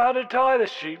you know how to tie the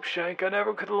sheep shank? I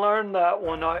never could learn that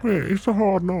one. Yeah, it's a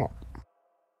hard knot.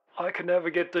 I could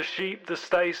never get the sheep to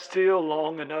stay still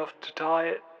long enough to tie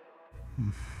it.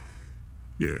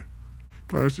 Yeah.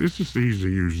 It's just easy to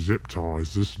use zip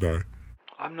ties this day.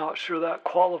 I'm not sure that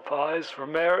qualifies for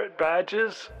merit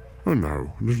badges. Oh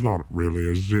no, there's not really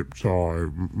a zip tie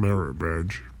merit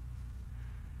badge.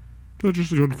 They're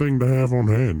just a good thing to have on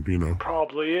hand,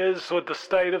 Probably is with the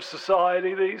state of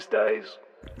society these days.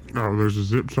 Oh, there's a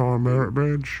zip tie merit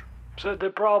badge? Said there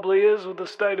probably is with the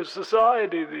state of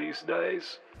society these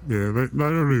days. Yeah, they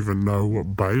don't even know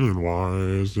what baling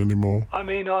wire is anymore. I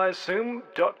mean, I assume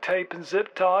duct tape and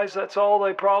zip ties, that's all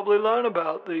they probably learn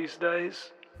about these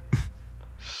days.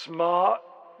 Smart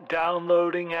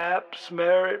downloading apps,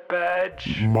 merit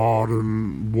badge.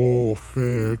 Modern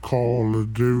warfare, Call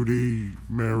of Duty,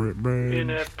 merit badge.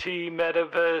 NFT,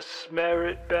 metaverse,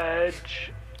 merit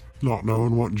badge. Not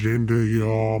knowing what gender you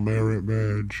are, merit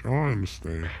badge. I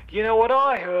understand. You know what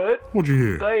I heard? What'd you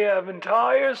hear? They have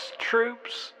entire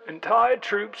troops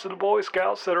of the Boy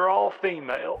Scouts that are all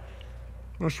female.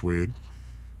 That's weird.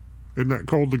 Isn't that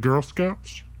called the Girl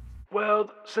Scouts?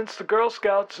 Well, since the Girl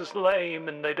Scouts is lame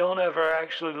and they don't ever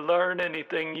actually learn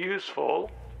anything useful...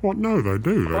 What? No, they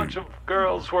do. A bunch of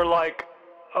girls were like,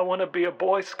 I want to be a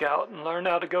Boy Scout and learn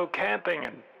how to go camping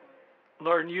and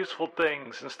learn useful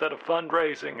things instead of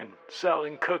fundraising and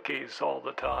selling cookies all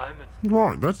the time.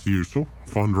 Right, that's useful.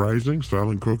 Fundraising,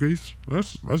 selling cookies.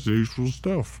 That's useful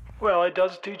stuff. Well, it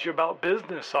does teach you about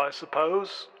business, I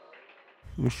suppose.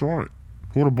 That's right.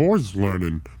 What are boys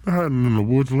learning? They're hiding in the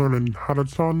woods learning how to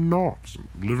tie knots and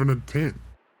live in a tent.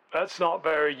 That's not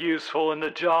very useful in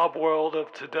the job world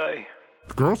of today.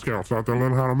 The Girl Scouts out there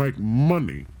learn how to make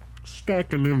money,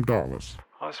 stacking them dollars.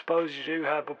 I suppose you do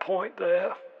have a point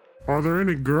there. Are there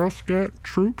any Girl Scout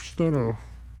troops that are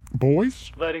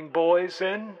boys? Letting boys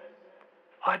in?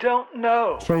 I don't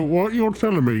know. So what you're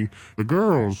telling me, the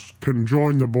girls can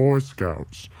join the Boy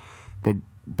Scouts, but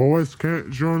boys can't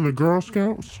join the Girl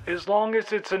Scouts? As long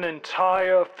as it's an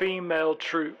entire female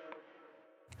troop.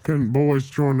 Can boys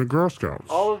join the Girl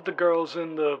Scouts? All of the girls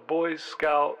in the Boy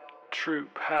Scout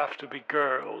troop have to be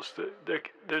girls.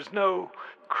 There's no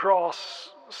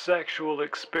cross-sexual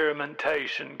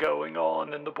experimentation going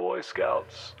on in the Boy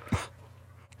Scouts.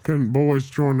 Can boys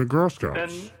join the Girl Scouts?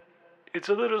 And it's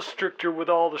a little stricter with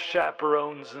all the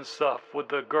chaperones and stuff. With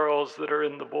the girls that are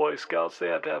in the Boy Scouts, they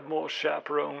have to have more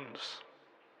chaperones.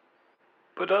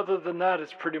 But other than that,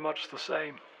 it's pretty much the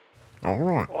same. All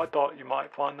right. I thought you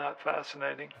might find that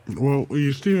fascinating. Well,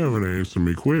 you still haven't answered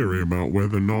my query about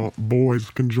whether or not boys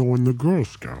can join the Girl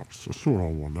Scouts. That's what I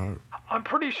want to know. I'm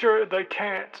pretty sure they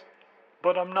can't,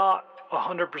 but I'm not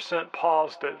 100%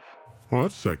 positive. Well,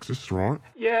 that's sexist, right?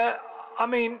 Yeah, I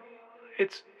mean,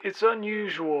 it's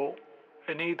unusual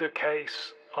in either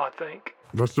case, I think.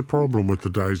 That's the problem with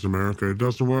today's America. It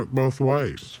doesn't work both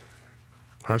ways.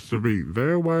 Has to be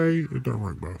their way. It don't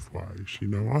work both ways.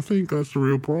 I think that's the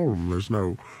real problem. There's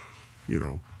no,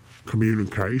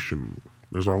 communication.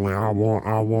 There's only I want.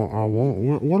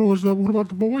 What about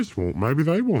the boys want? Maybe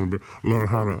they want to learn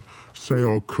how to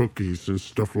sell cookies and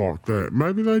stuff like that.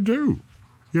 Maybe they do.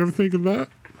 You ever think of that?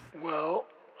 Well,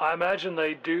 I imagine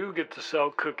they do get to sell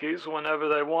cookies whenever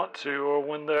they want to, or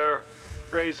when they're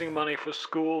raising money for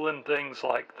school and things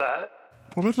like that.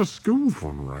 Well, that's a school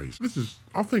fundraiser.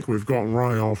 I think we've gotten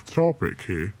right off topic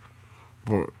here.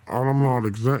 but I'm not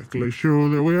exactly sure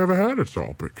that we ever had a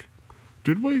topic.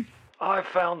 Did we? I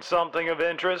found something of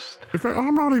interest. In fact,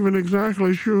 I'm not even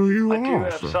exactly sure you I are. do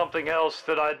have sir. something else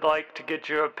that I'd like to get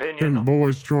your opinion Can on.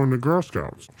 boys join the Girl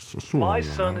Scouts? My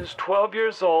son is 12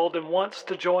 years old and wants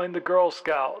to join the Girl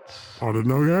Scouts. I didn't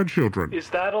know you had children.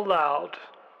 Is that allowed?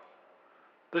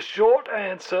 The short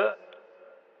answer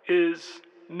is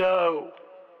no.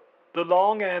 The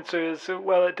long answer is,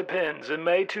 well, it depends. In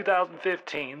May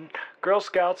 2015, Girl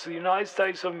Scouts of the United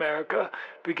States of America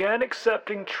began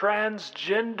accepting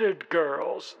transgendered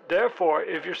girls. Therefore,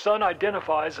 if your son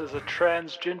identifies as a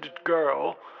transgendered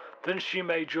girl, then she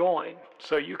may join.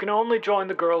 So you can only join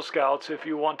the Girl Scouts if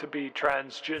you want to be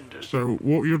transgendered. So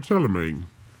what you're telling me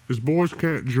is boys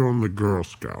can't join the Girl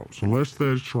Scouts unless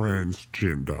they're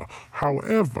transgender.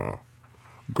 However,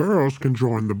 girls can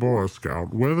join the Boy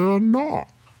Scout whether or not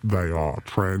they are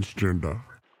transgender.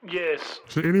 Yes.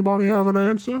 Does anybody have an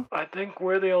answer? I think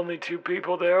we're the only two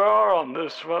people there are on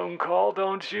this phone call,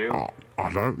 don't you? Oh,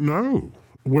 I don't know.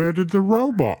 Where did the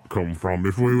robot come from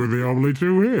if we were the only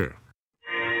two here?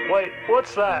 Wait,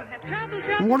 what's that?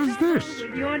 What is this?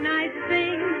 Your nice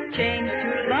things change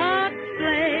to Lux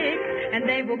Flakes, and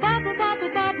they will bubble, bubble,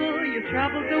 bubble your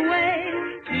troubles away.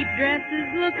 Keep dresses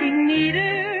looking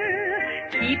neater.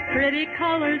 Keep pretty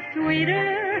colors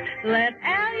sweeter. Let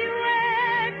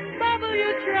Aluex bubble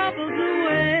your troubles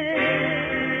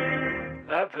away.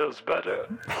 That feels better.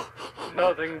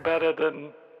 Nothing better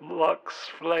than Lux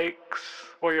Flakes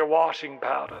or your washing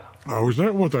powder. Oh, is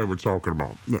that what they were talking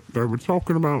about? They were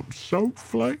talking about soap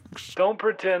flakes? Don't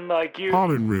pretend like you... I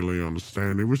didn't really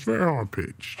understand. It was very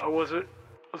high-pitched. Or was it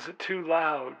too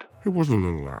loud? It was a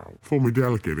little loud for me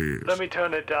delicate ears. Let me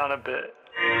turn it down a bit.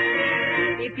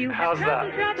 If you How's have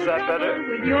that? trouble, Is that better?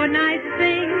 with your nice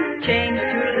things, change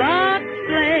to Lux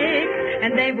Flakes,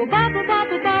 and they will bubble,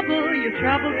 bubble, bubble your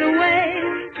troubles away.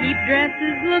 Keep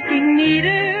dresses looking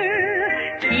neater.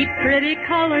 Keep pretty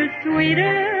colors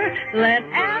sweeter. Let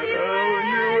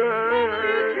Aluex bubble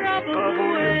your troubles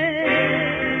away.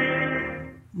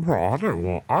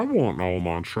 Well, I want all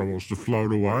my troubles to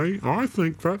float away. I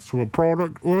think that's a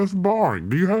product worth buying.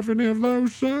 Do you have any of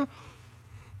those, sir?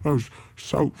 Those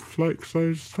soap flakes they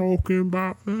was talking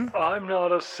about there? I'm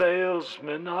not a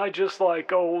salesman. I just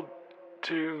like old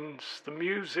tunes. The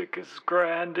music is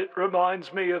grand. It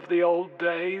reminds me of the old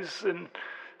days, and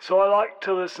so I like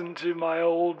to listen to my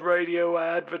old radio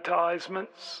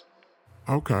advertisements.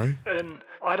 Okay. And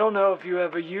I don't know if you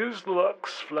ever used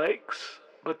Lux Flakes,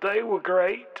 but they were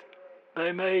great.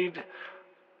 They made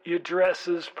your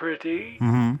dresses pretty,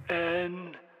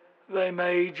 and they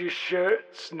made your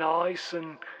shirts nice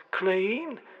and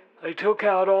clean. They took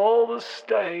out all the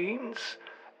stains,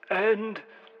 and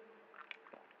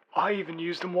I even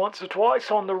used them once or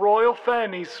twice on the royal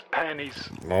panties.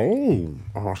 Oh,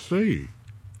 I see.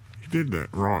 You did that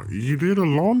right. You did a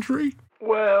laundry?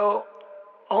 Well,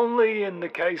 only in the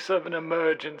case of an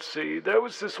emergency. There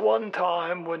was this one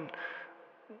time when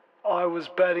I was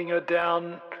bedding her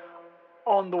down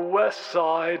on the west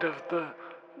side of the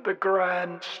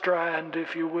Grand Strand,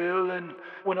 if you will, and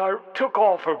when I took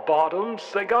off her bottoms,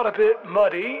 they got a bit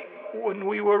muddy when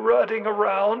we were rutting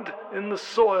around in the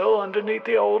soil underneath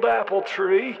the old apple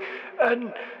tree,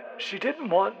 and she didn't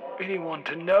want anyone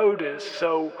to notice,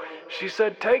 so she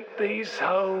said, "Take these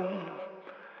home."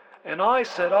 And I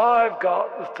said, "I've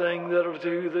got the thing that'll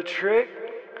do the trick.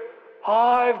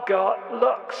 I've got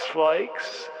Lux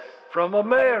Flakes from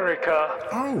America."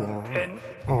 Oh, And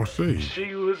I see.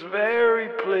 she was very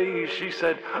pleased. She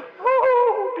said,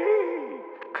 "Oh, dear,"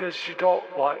 because she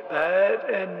talked like that,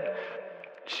 and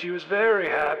she was very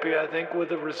happy, I think, with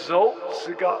the results.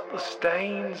 It got the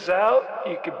stains out.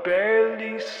 You could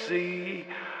barely see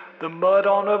the mud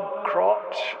on her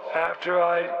crotch after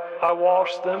I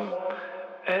washed them.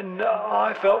 And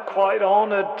I felt quite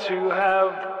honored to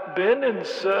have been in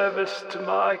service to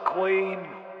my queen.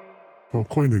 For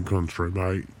Queen and Country,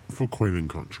 mate. For Queen and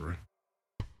Country.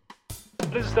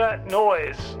 What is that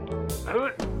noise?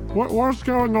 What's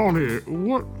going on here?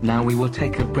 What? Now we will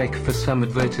take a break for some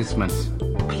advertisements.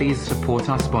 Please support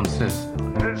our sponsors.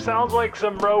 It sounds like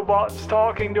some robots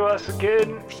talking to us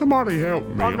again. Somebody help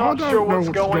me. I'm not I don't sure know what's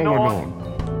going on.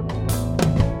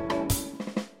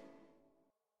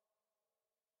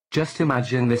 Just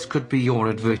imagine this could be your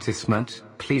advertisement.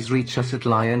 Please reach us at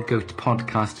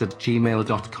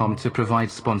liongoatpodcast@gmail.com to provide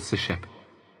sponsorship.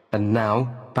 And now,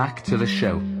 back to the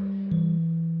show.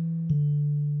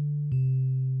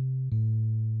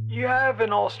 You have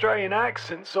an Australian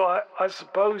accent, so I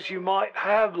suppose you might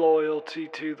have loyalty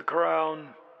to the crown.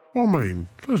 I mean,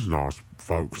 there's nice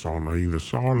folks on either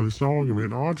side of this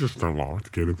argument. I just don't like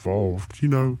to get involved. You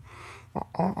know,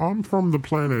 I'm from the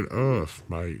planet Earth,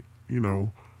 mate. You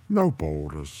know, no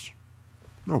borders.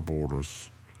 No borders.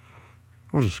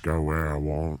 I'll just go where I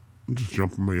want. Just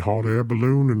jump in my hot air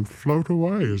balloon and float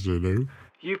away as they do.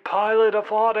 You pilot a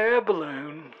hot air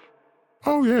balloon?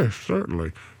 Oh, yes,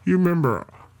 certainly. You remember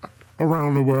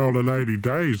Around the World in 80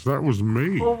 Days? That was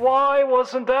me. Well, why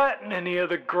wasn't that in any of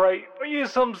the great... Are you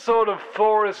some sort of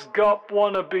Forrest Gump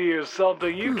wannabe or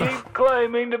something? You keep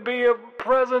claiming to be a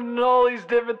president and all these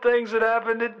different things that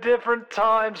happened at different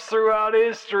times throughout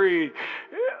history.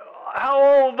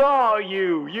 How old are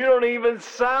you? You don't even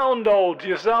sound old.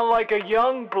 You sound like a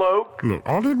young bloke. Look,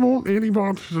 I didn't want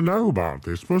anybody to know about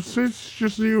this, but it's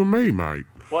just you and me, mate.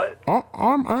 What?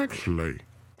 I'm actually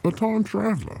a time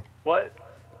traveler. What?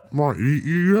 Right,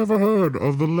 you ever heard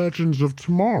of the Legends of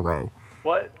Tomorrow?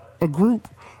 What? A group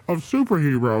of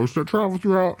superheroes that travel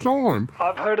throughout time.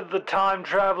 I've heard of the time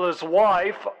traveler's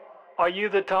wife. Are you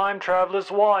the time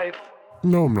traveler's wife?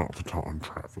 No, I'm not the time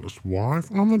traveler's wife.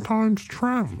 I'm the time's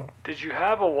traveler. Did you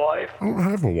have a wife? I don't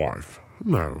have a wife.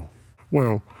 No.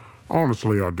 Well,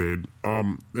 honestly, I did.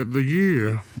 The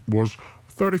year was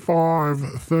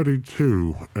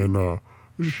 3532, and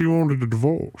she wanted a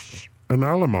divorce, an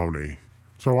alimony.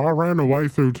 So I ran away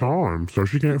through time, so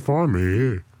she can't find me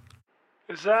here.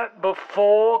 Is that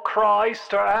before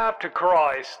Christ or after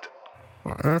Christ?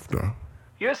 After.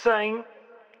 You're saying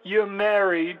you're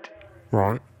married.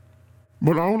 Right.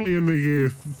 But only in the year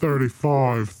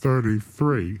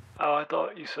 3533. Oh, I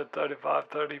thought you said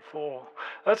 3534.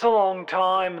 That's a long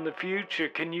time in the future.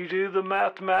 Can you do the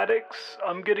mathematics?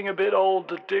 I'm getting a bit old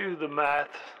to do the math.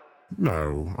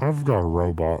 No, I've got a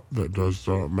robot that does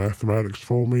mathematics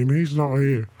for me, and he's not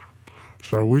here.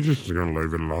 So we're just going to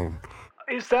leave it alone.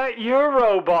 Is that your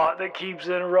robot that keeps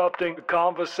interrupting the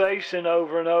conversation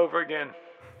over and over again?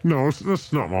 No,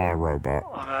 that's not my robot.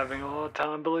 I'm having a hard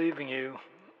time believing you.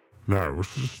 No,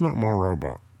 it's not my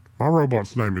robot. My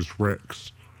robot's name is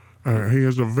Rex. He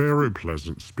has a very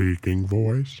pleasant speaking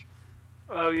voice.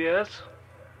 Oh, yes?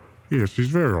 Yes, he's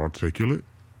very articulate,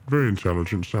 very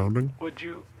intelligent sounding. Would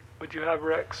you have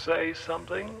Rex say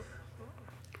something?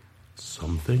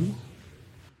 Something?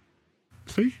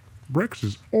 See? Rex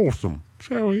is awesome.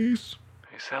 So he is.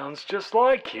 He sounds just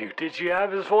like you. Did you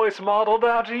have his voice modeled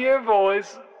after your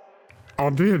voice? I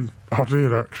did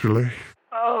actually.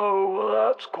 Oh, well,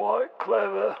 that's quite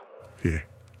clever. Yeah.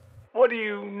 What do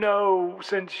you know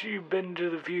since you've been to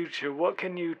the future? What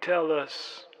can you tell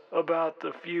us about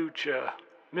the future,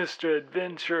 Mr.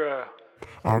 Adventurer?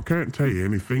 I can't tell you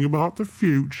anything about the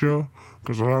future,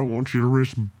 because I don't want you to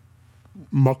risk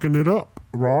mucking it up,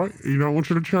 right? You don't want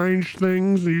you to change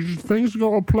things. Things are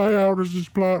going to play out as it's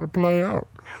to play out.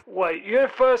 Wait, your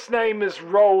first name is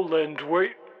Roland. Were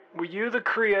you the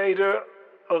creator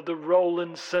of the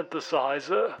Roland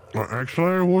synthesizer?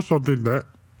 Actually, I did that.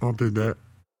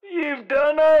 You've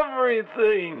done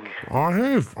everything. I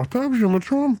have. I told you I'm a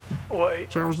trump.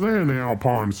 Wait. So I was there in the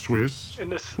Alpine Swiss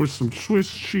with some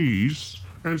Swiss cheese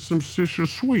and some Sisha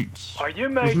sweets. Are you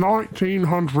It was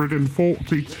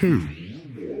 1942.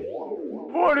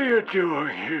 What are you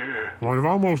doing here? I've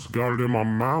almost got it in my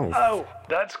mouth. Oh,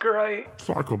 that's great. It's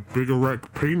like a big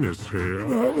erect penis here.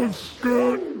 That looks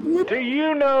good. Do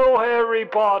you know Harry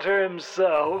Potter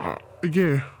himself?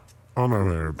 Yeah, I know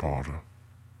Harry Potter.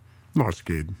 Nice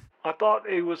kid. I thought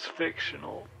he was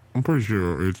fictional. I'm pretty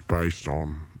sure it's based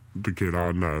on the kid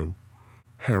I know.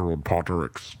 Harold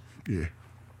Potterix. Yeah.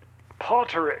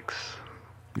 Potterix?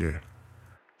 Yeah.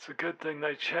 It's a good thing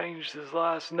they changed his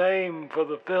last name for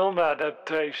the film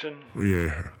adaptation.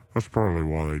 Yeah, that's probably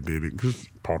why they did it, because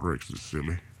Potterix is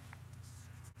silly.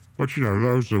 But you know,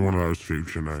 those are one of those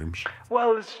future names.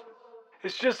 Well, it's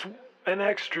just an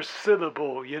extra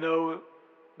syllable, you know?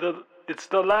 It's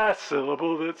the last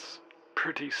syllable that's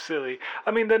pretty silly.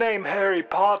 I mean, the name Harry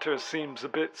Potter seems a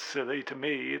bit silly to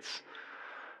me. It's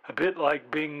a bit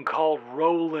like being called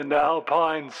Roland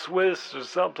Alpine Swiss or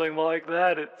something like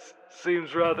that. It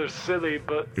seems rather silly,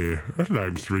 but... Yeah, that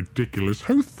name's ridiculous.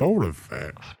 Who thought of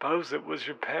that? I suppose it was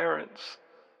your parents.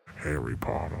 Harry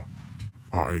Potter.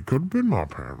 It could have been my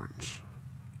parents.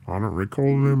 I don't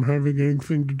recall them having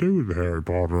anything to do with the Harry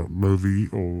Potter movie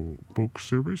or book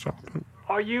series, I think.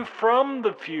 Are you from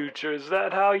the future? Is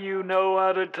that how you know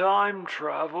how to time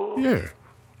travel? Yeah.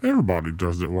 Everybody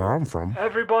does it where I'm from.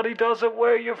 Everybody does it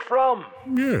where you're from.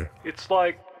 Yeah. It's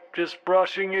like just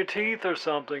brushing your teeth or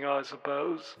something, I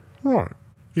suppose. Right.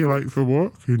 You're late for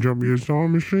work, you jump in your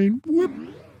time machine, whoop.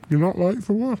 You're not late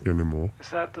for work anymore.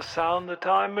 Is that the sound the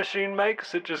time machine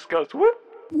makes? It just goes whoop,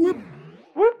 whoop,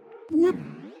 whoop, whoop,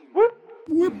 whoop,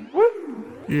 whoop, whoop.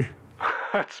 Yeah.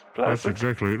 That's That's pleasant.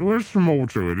 exactly it. There's some more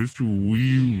to it. It's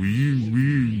wee.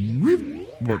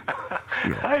 But, you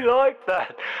know. I like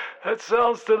that. That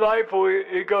sounds delightful.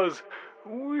 It goes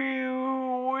wee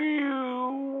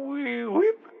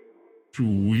whip. It's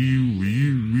wee.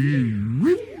 Wee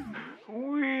whip.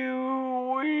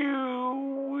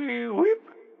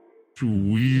 It's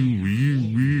wee.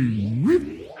 Wee whip.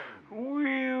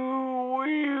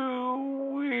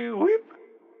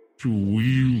 It's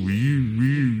wee.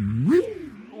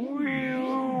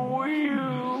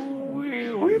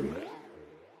 Wee whip.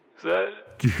 Is that?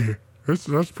 Yeah,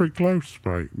 that's pretty close,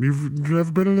 mate. You've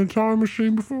never been in a time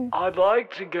machine before? I'd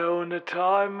like to go in a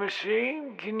time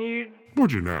machine. Can you?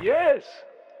 Would you now? Yes.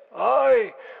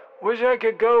 I wish I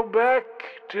could go back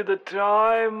to the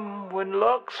time when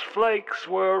Lux Flakes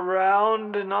were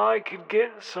around and I could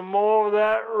get some more of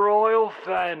that royal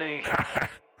fanny.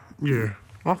 Yeah,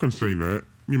 I can see that.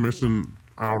 You're missing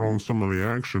out on some of the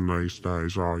action these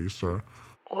days, are you, sir?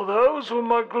 Well, those were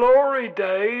my glory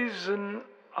days, and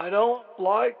I don't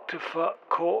like to fuck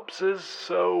corpses,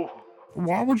 so...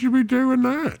 Why would you be doing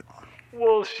that?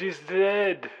 Well, she's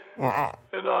dead, Well,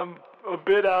 and I'm a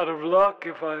bit out of luck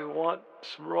if I want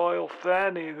some royal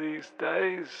fanny these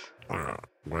days.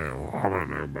 well, I don't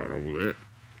know about all that.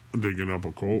 Digging up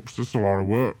a corpse, that's a lot of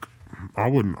work. I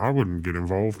wouldn't get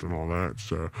involved in all that,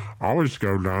 so I would just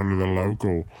go down to the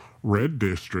local red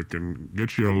district and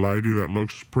get you a lady that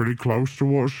looks pretty close to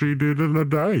what she did in a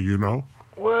day, you know?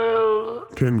 Well,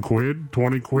 10 quid,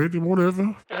 20 quid,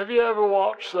 whatever. have you ever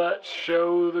watched that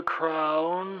show, The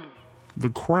Crown? The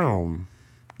Crown?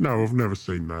 No, I've never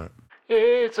seen that.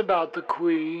 It's about the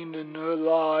Queen and her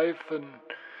life, and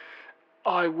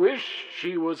I wish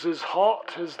she was as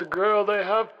hot as the girl they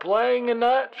have playing in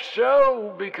that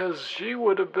show, because she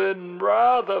would have been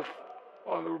rather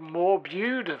more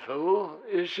beautiful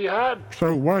if she had.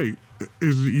 So wait,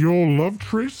 is your love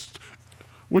tryst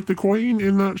with the Queen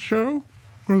in that show?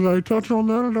 Do they touch on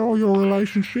that at all, your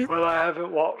relationship? Well, I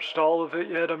haven't watched all of it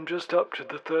yet. I'm just up to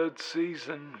the 3rd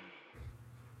season.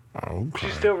 Okay.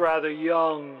 She's still rather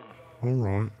young. All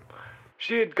right.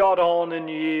 She had got on in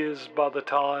years by the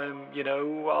time,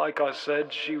 like I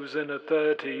said, she was in her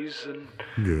 30s, and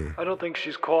Yeah. I don't think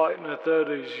she's quite in her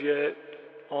 30s yet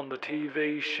on the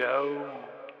TV show.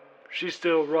 She's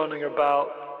still running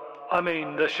about. I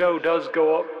mean, the show does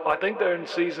go up. I think they're in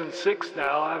season 6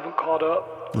 now. I haven't caught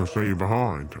up. I'll see you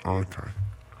behind. Okay.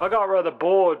 I got rather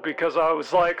bored because I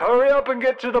was like, hurry up and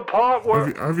get to the part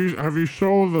where... Have you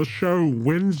saw the show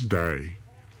Wednesday?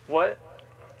 What?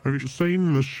 Have you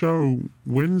seen the show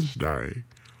Wednesday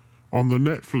on the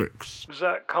Netflix? Does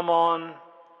that come on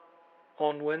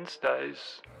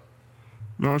Wednesdays?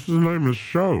 No, that's the name of the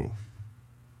show.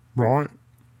 Right?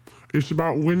 It's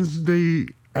about Wednesday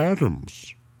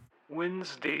Addams.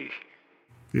 Wednesday.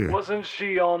 Yeah. Wasn't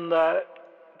she on that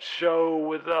show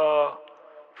with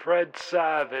Fred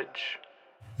Savage?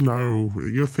 No,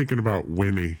 you're thinking about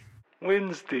Winnie.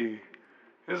 Wednesday.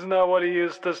 Isn't that what he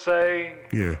used to say?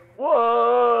 Yeah.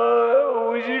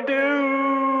 What would you do?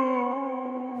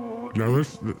 No,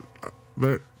 that's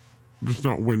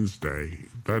not Wednesday.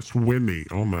 That's Winnie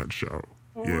on that show.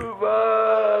 Yeah. We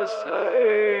must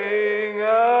hang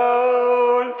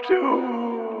out too.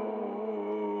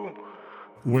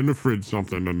 Winifred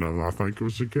something or another, I think it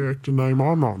was the character name.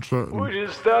 I'm not certain. Would you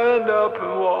stand up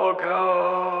and walk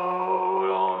out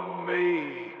on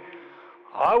me?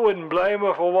 I wouldn't blame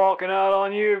her for walking out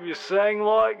on you if you sang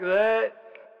like that.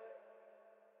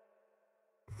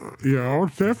 Yeah, I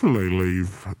would definitely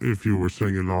leave if you were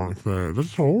singing like that.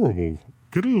 That's horrible.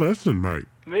 Get a lesson, mate.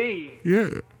 Me? Yeah.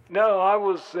 No, I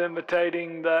was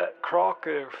imitating that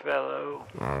Crocker fellow.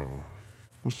 Oh,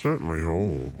 well, certainly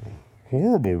horrible.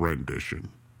 Horrible rendition.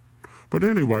 But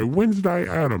anyway, Wednesday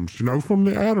Addams, from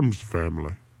the Addams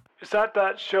family. Is that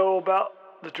show about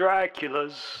the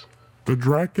Draculas? The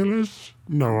Draculas?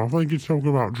 No, I think you're talking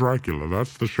about Dracula.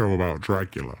 That's the show about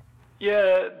Dracula.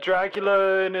 Yeah,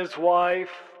 Dracula and his wife.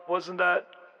 Wasn't that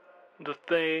the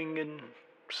thing and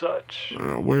such?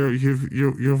 Well,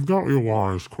 you've got your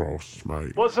wires crossed,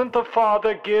 mate. Wasn't the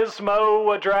father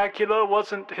Gizmo a Dracula?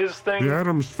 Wasn't his thing? The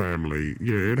Addams family,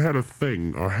 yeah, it had a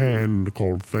thing, a hand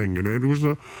called Thing, and it was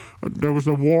there was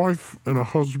a wife and a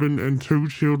husband and 2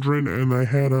 children, and they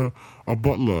had a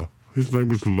butler. His name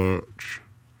was Lurch.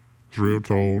 He's real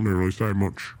tall, didn't really say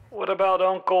much. What about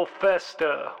Uncle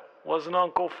Fester? Wasn't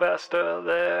Uncle Fester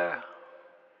there?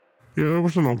 Yeah, there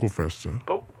was an Uncle Fester.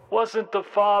 But wasn't the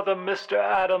father, Mr.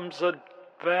 Adams, a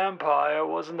vampire?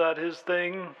 Wasn't that his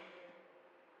thing?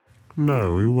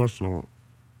 No, he was not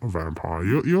a vampire.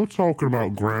 You're talking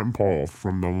about Grandpa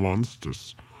from the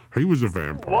Munsters. He was a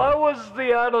vampire. Why was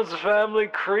the Addams Family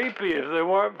creepy if they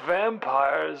weren't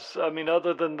vampires? I mean,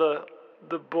 other than the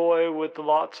boy with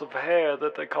lots of hair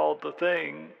that they called the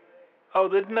Thing. Oh,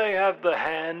 didn't they have the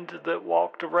hand that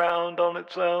walked around on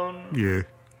its own? Yeah.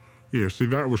 Yeah, see,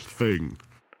 that was Thing.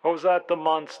 Or was that the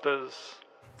Monsters?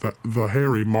 The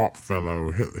hairy mop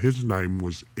fellow, his name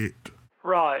was It.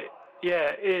 Right,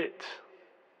 yeah, It.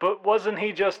 But wasn't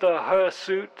he just a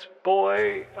hirsute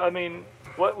boy? I mean,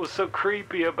 what was so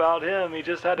creepy about him? He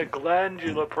just had a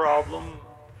glandular problem.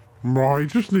 Right, he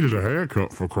just needed a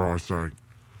haircut, for Christ's sake.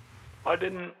 I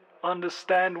didn't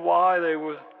understand why they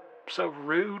were so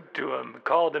rude to him,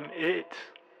 called him It.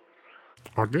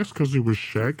 I guess because he was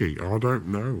shaggy, I don't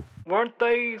know. Weren't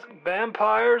they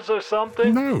vampires or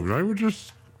something? No, they were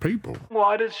just people.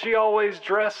 Why did she always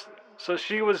dress... So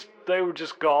they were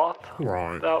just goth?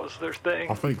 Right. That was their thing?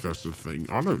 I think that's the thing.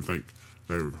 I don't think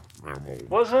they're old.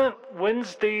 Wasn't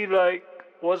Wednesday,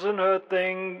 wasn't her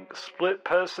thing split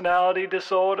personality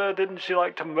disorder? Didn't she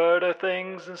like to murder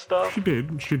things and stuff? She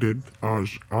did. I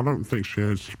don't think she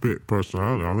had split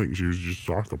personality. I think she was just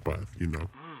a psychopath, you know.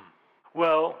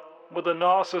 Well, with a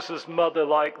narcissist mother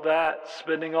like that,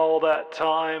 spending all that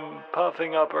time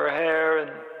puffing up her hair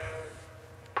and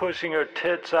pushing her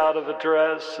tits out of a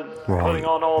dress and putting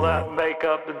on all that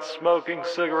makeup and smoking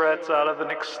cigarettes out of an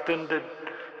extended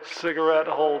cigarette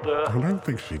holder. I don't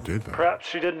think she did that. Perhaps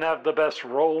she didn't have the best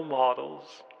role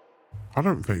models. I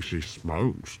don't think she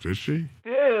smokes, did she?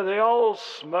 Yeah, they all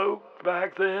smoked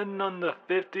back then in the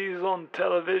 50s on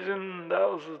television. That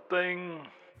was the thing.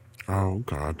 Oh,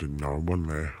 okay, I didn't know. I wasn't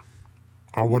there.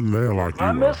 I wasn't there like you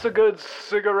I were. miss a good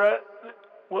cigarette.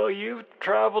 Well, you've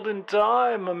traveled in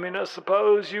time. I mean, I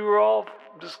suppose you were all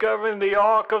discovering the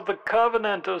Ark of the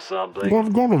Covenant or something. Well,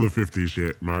 I've gone to the 50s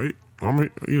yet, mate. I mean,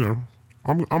 you know,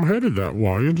 I'm headed that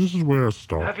way, and this is where I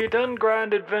start. Have you done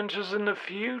grand adventures in the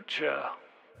future?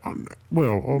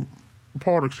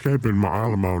 Part escaping my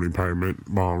alimony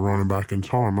payment by running back in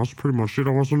time. That's pretty much it. I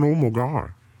was a normal guy.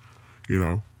 You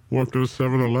know, worked at a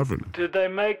 7-Eleven. Did they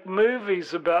make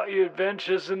movies about your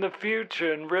adventures in the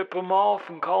future and rip them off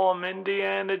and call them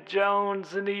Indiana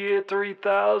Jones in the year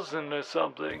 3000 or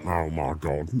something? Oh, my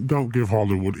God. Don't give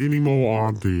Hollywood any more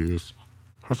ideas.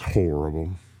 That's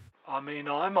horrible. I mean,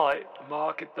 I might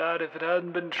market that if it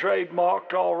hadn't been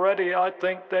trademarked already. I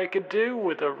think they could do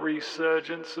with a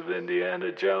resurgence of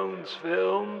Indiana Jones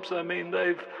films. I mean,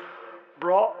 they've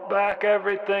brought back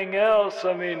everything else.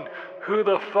 I mean, who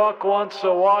the fuck wants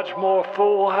to watch more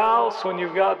Full House when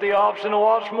you've got the option to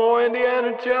watch more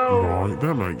Indiana Jones? Right,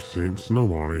 that makes sense.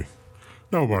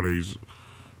 Nobody's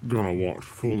gonna watch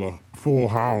Full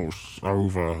House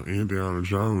over Indiana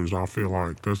Jones. I feel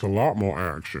like there's a lot more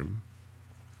action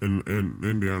in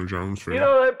Indiana Jones film. You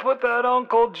know, they put that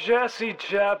Uncle Jesse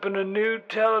chap in a new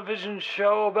television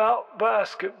show about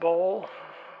basketball.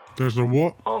 There's a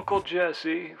what? Uncle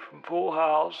Jesse from Full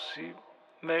House. He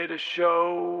made a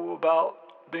show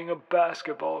about being a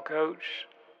basketball coach.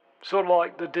 Sort of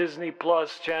like the Disney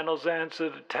Plus channel's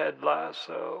answer to Ted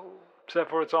Lasso.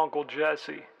 Except for it's Uncle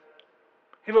Jesse.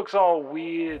 He looks all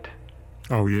weird.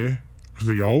 Oh, yeah? Is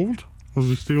he old? Or does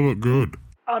he still look good?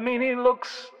 I mean, he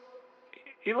looks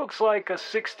like a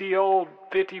 60-year-old,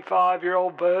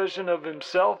 55-year-old version of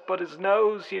himself, but his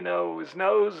nose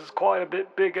is quite a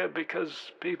bit bigger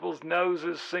because people's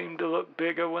noses seem to look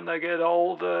bigger when they get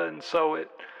older, and so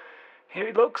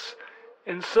he looks,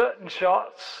 in certain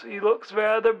shots, he looks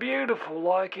rather beautiful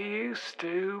like he used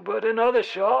to, but in other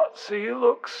shots, he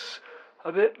looks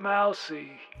a bit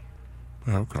mousy.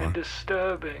 Okay. And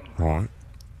disturbing. Right.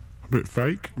 A bit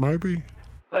fake, maybe?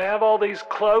 They have all these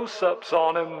close-ups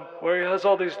on him where he has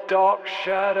all these dark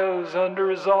shadows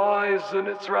under his eyes, and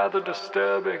it's rather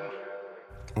disturbing.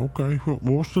 Okay,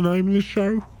 what's the name of this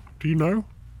show? Do you know?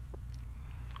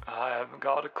 I haven't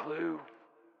got a clue.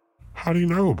 How do you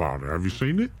know about it? Have you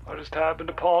seen it? I just happened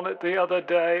upon it the other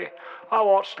day. I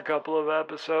watched a couple of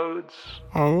episodes.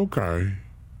 Oh, okay.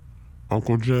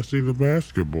 Uncle Jesse the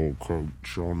basketball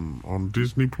coach on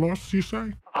Disney Plus, you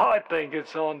say? I think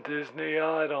it's on Disney.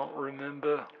 I don't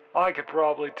remember. I could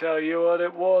probably tell you what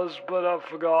it was, but I've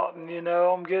forgotten,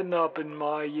 I'm getting up in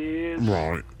my years.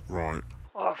 Right.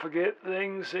 I forget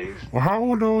things. Well, how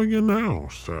old are you now,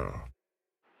 sir?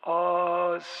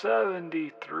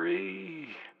 73.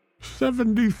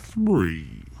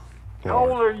 73. How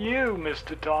old are you,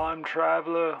 Mr. Time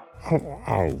Traveler?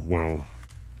 Oh, well,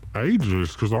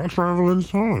 ageless, because I travel in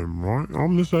time, right?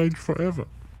 I'm this age forever.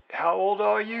 How old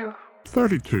are you?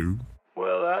 32.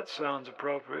 Well, that sounds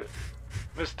appropriate.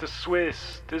 Mr.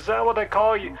 Swiss, is that what they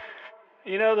call you?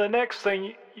 The next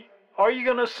thing, Are you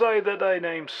gonna say that they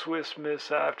named Swiss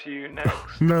Miss after you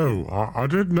next? No, I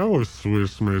didn't know a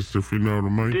Swiss Miss, if you know what I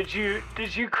mean. Did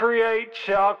you create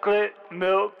chocolate,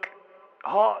 milk,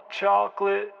 hot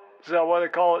chocolate? Is that what they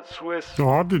call it, Swiss? No,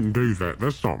 I didn't do that.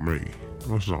 That's not me.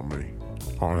 That's not me.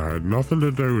 I had nothing to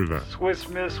do with that. Swiss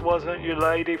Miss wasn't your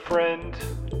lady friend?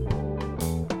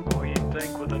 What do you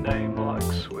think with a name like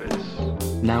Swiss?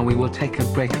 Now we will take a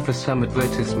break for some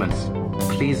advertisements.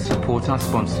 Please support our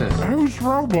sponsors. Whose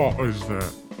robot is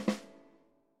that?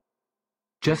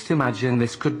 Just imagine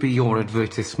this could be your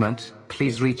advertisement.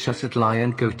 Please reach us at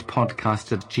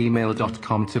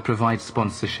liongoatpodcast@gmail.com to provide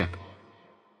sponsorship.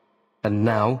 And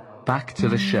now, back to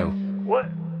the show. What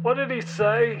did he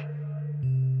say?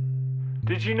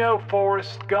 Did you know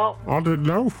Forrest Gump? I didn't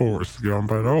know Forrest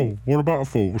Gump at all. What about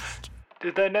Forrest?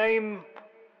 Did they name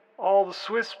all the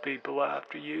Swiss people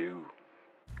after you?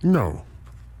 No.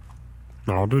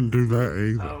 No, I didn't do that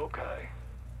either. Oh, okay.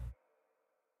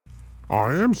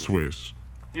 I am Swiss.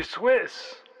 You're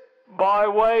Swiss? By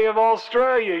way of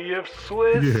Australia, you're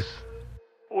Swiss? Yeah.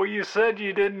 Well, you said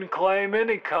you didn't claim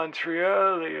any country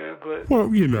earlier, but...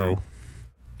 Well, you know,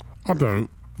 I don't.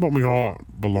 But my heart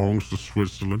belongs to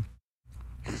Switzerland.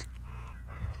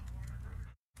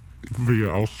 Via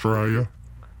Australia.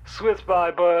 Swiss by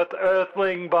birth,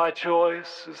 Earthling by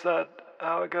choice. Is that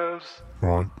how it goes?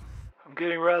 Right. I'm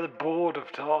getting rather bored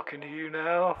of talking to you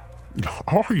now.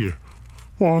 Are you?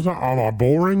 Why is that? Am I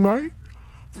boring, mate?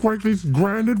 Like these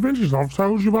grand adventures I've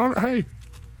told you about. Hey,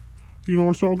 you don't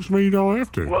want to talk to me, you don't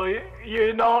have to. Well,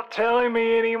 you're not telling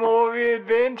me any more of your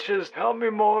adventures. Tell me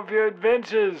more of your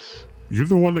adventures. You're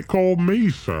the one that called me,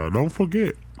 sir. Don't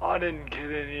forget. I didn't get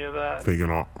any of that.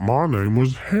 Thinking my name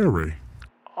was Harry.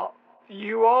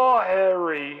 You are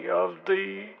Harry of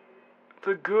the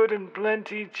Good and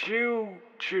Plenty Chew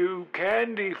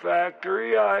Candy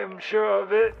Factory. I'm sure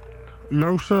of it.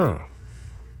 No, sir.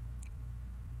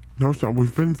 No, sir.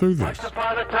 We've been through this. Once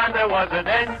upon a time there was an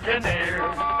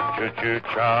engineer. Choo-choo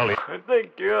Charlie. I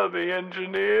think you're the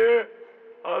engineer.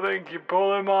 I think you're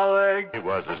pulling my leg. It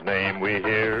was his name we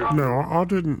hear. No, I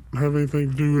didn't have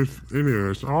anything to do with any of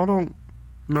this. I don't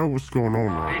know what's going on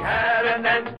He right had an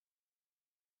engine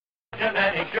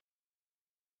and he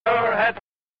sure had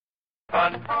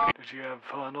fun. Did you have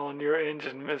fun on your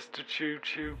engine, Mr. Choo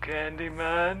Choo Candy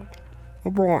Man?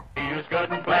 now. Right. He used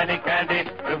good and plenty candy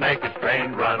to make his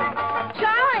train run.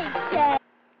 Charlie said.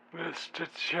 Mr.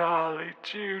 Charlie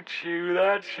Choo Choo,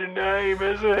 that's your name,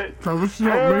 is it? No, this is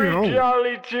not me Harry at all.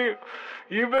 Charlie Choo.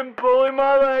 You've been pulling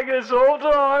my leg this whole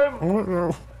time, I don't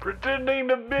know. pretending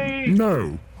to be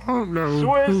No, I don't know.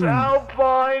 Swiss who.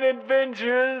 Alpine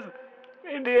Adventures.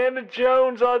 Indiana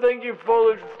Jones, I think you're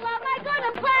full of Love my good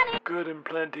and plenty. good and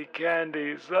plenty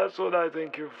candies. That's what I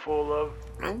think you're full of.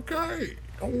 Okay,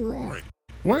 all right.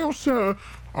 Well, sir,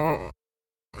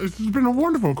 this has been a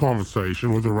wonderful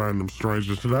conversation with a random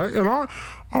stranger today, and I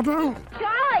don't.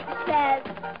 Charlie says.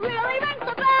 Really rings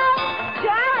the bell.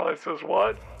 Charlie I says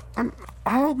what? And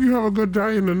I hope you have a good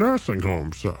day in the nursing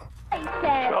home, sir. says.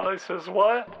 Charlie says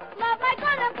what? Love my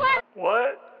good and plenty.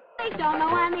 What? They don't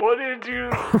know any What did you...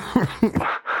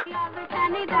 other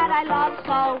candy that I love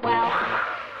so well.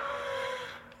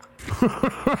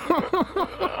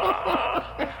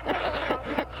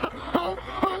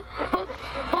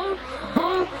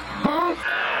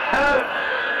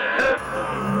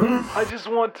 I just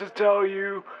want to tell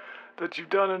you that you've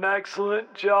done an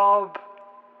excellent job.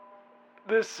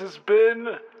 This has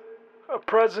been a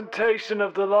presentation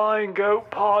of the Lion Goat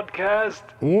podcast.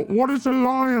 What is a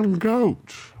lion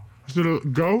goat? Is it a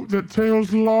goat that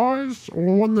tells lies,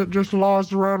 or one that just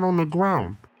lies around on the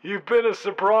ground? You've been a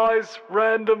surprise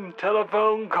random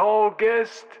telephone call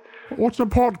guest. What's a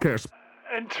podcast?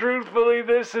 And truthfully,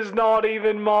 this is not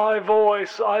even my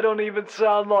voice. I don't even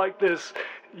sound like this.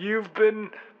 You've been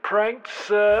pranked,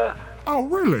 sir. Oh,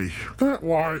 really? That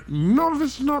why? None of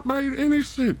this has not made any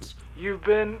sense. You've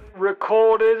been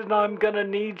recorded, and I'm gonna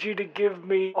need you to give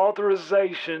me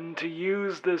authorization to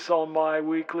use this on my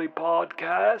weekly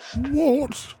podcast.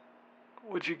 What?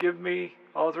 Would you give me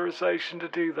authorization to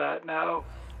do that now?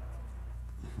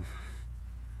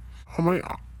 I mean,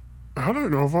 I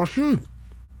don't know if I should.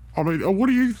 I mean, what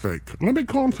do you think? Let me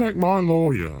contact my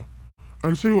lawyer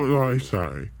and see what they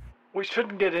say. We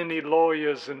shouldn't get any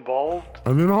lawyers involved.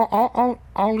 And then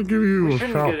I'll give you We a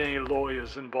shouldn't shout. get any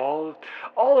lawyers involved.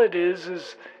 All it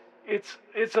is it's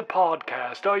a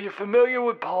podcast. Are you familiar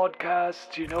with podcasts?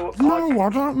 Do you know what podcasts? No, I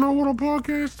don't know what a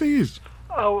podcast is.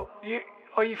 Oh,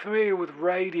 are you familiar with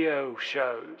radio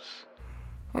shows?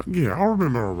 Yeah, I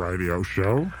remember a radio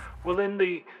show. Well, in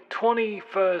the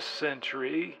 21st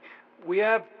century, we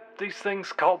have these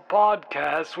things called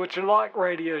podcasts, which are like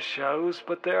radio shows,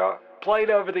 but they're played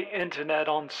over the internet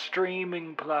on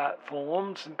streaming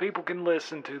platforms, and people can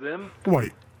listen to them.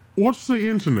 Wait, what's the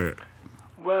internet?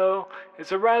 Well,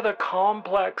 it's a rather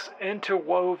complex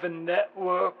interwoven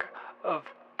network of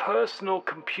personal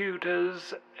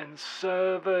computers and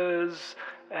servers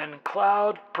and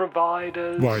cloud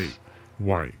providers.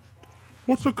 Wait.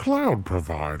 What's a cloud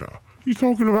provider? You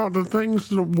talking about the things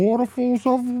that water falls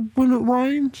off when it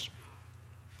rains?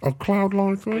 A cloud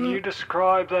like that? Can you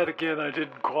describe that again? I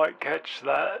didn't quite catch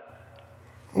that.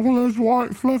 Well, those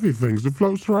white fluffy things that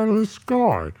floats around in the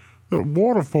sky that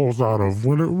water falls out of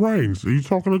when it rains. Are you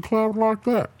talking a cloud like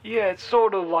that? Yeah, it's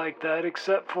sort of like that,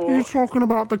 except for... You're talking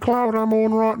about the cloud I'm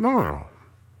on right now.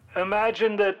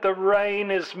 Imagine that the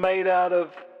rain is made out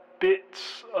of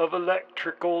bits of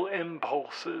electrical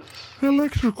impulses.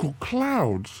 Electrical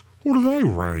clouds? What do they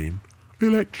rain?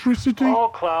 Electricity? All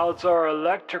clouds are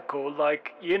electrical,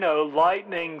 like,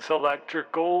 lightning's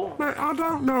electrical. Mate, I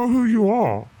don't know who you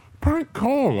are. Prank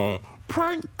caller.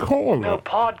 No,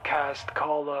 podcast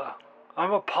caller.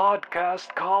 I'm a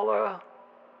podcast caller.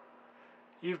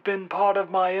 You've been part of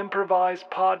my improvised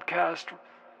podcast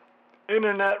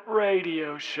internet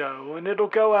radio show, and it'll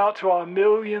go out to our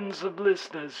millions of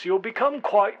listeners. You'll become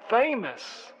quite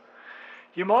famous.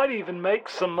 You might even make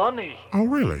some money. Oh,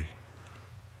 really?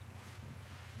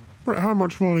 But how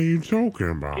much money are you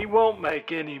talking about? He won't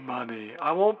make any money.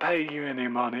 I won't pay you any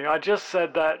money. I just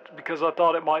said that because I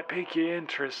thought it might pique your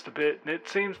interest a bit, and it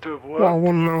seems to have worked. Well, I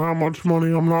want to know how much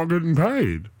money I'm not getting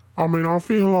paid. I mean, I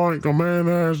feel like a man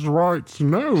has the right to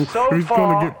know he's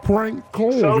going to get prank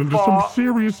called into some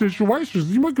serious situations.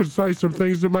 You could say some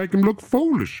things that make him look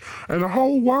foolish, and the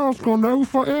whole world's going to know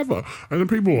forever. And then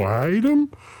people will hate him.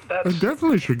 They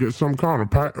definitely should get some kind of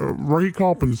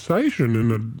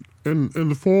recompensation in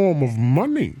the form of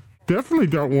money. Definitely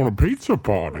don't want a pizza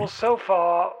party. Well, so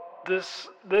far, this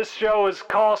show has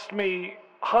cost me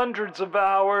hundreds of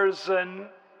hours and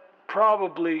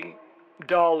probably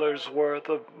dollars worth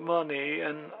of money,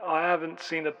 and I haven't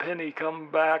seen a penny come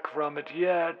back from it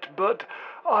yet, but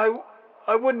I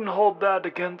wouldn't hold that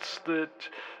against it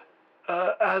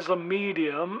as a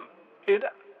medium. It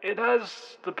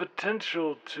has the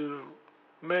potential to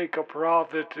make a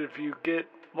profit if you get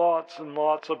lots and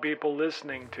lots of people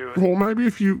listening to it. Well, maybe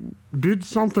if you did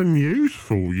something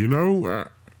useful,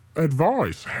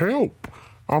 advice, help.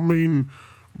 I mean,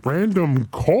 random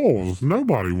calls.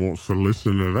 Nobody wants to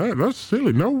listen to that. That's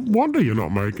silly. No wonder you're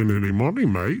not making any money,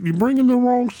 mate. You're bringing the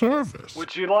wrong service.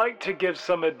 Would you like to give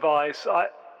some advice?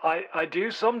 I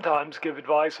do sometimes give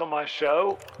advice on my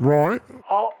show. Right.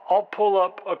 I'll pull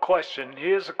up a question.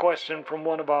 Here's a question from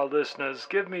one of our listeners.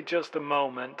 Give me just a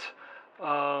moment,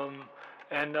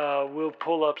 and we'll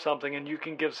pull up something, and you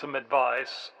can give some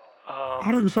advice.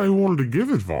 I didn't say I wanted to give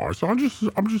advice. I'm just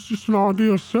an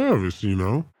idea of service,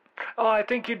 Oh, I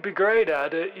think you'd be great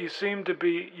at it.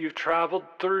 You've traveled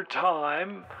through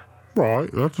time. Right,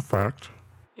 that's a fact.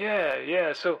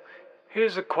 Yeah, so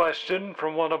here's a question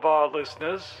from one of our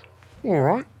listeners. All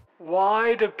right.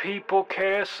 Why do people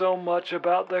care so much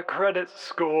about their credit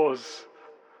scores?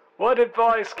 What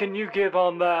advice can you give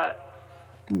on that?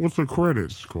 What's a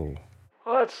credit score?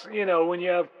 Well, that's, when you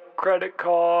have credit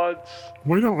cards.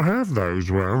 We don't have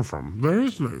those where I'm from. There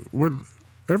is no...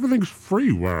 everything's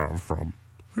free where I'm from.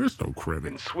 There's no credit.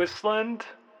 In Switzerland?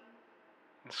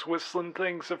 In Switzerland,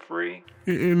 things are free?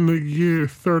 In the year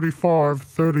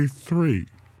 3533.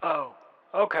 Oh,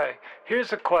 okay.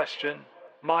 Here's a question.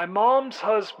 My mom's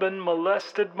husband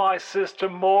molested my sister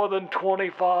more than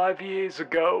 25 years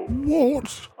ago.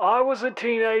 What? I was a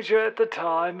teenager at the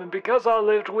time, and because I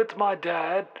lived with my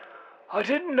dad, I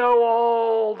didn't know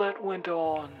all that went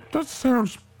on. That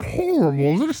sounds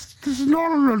horrible. This is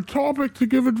not a topic to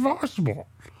give advice about.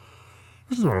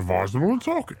 This is not advisable at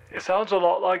all. It sounds a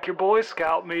lot like your Boy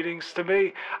Scout meetings to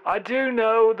me. I do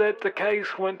know that the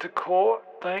case went to court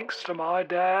thanks to my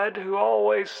dad, who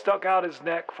always stuck out his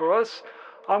neck for us.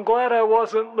 I'm glad I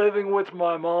wasn't living with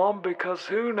my mom, because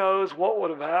who knows what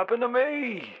would have happened to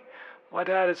me. My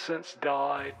dad has since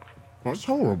died. That's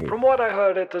horrible. From what I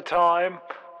heard at the time,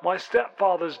 my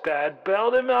stepfather's dad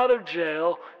bailed him out of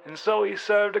jail, and so he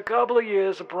served a couple of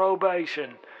years of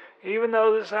probation. Even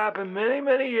though this happened many,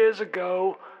 many years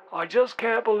ago, I just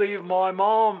can't believe my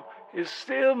mom is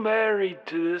still married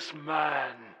to this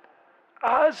man.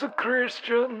 As a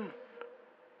Christian,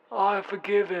 I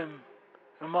forgive him,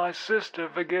 and my sister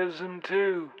forgives him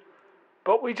too.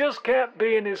 But we just can't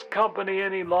be in his company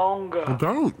any longer.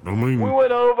 We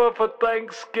went over for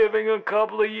Thanksgiving a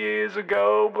couple of years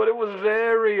ago, but it was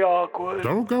very awkward.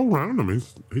 Don't go around him.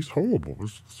 He's horrible.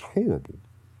 It's horrible.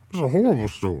 It's a horrible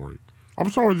story. I'm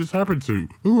sorry this happened to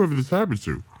whoever this happened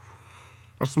to.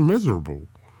 That's miserable.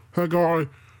 That guy,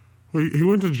 he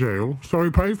went to jail, so he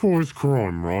paid for his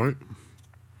crime, right?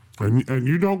 And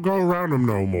you don't go around him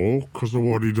no more because of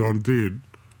what he done did.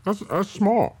 That's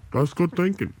smart. That's good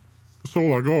thinking. That's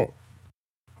all I got.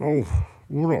 Oh,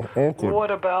 what a awkward.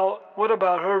 What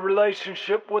about her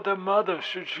relationship with her mother?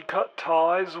 Should she cut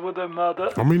ties with her mother?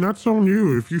 I mean, that's on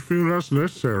you. If you feel that's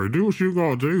necessary, do what you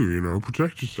gotta do,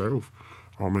 protect yourself.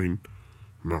 I mean,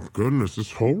 my goodness,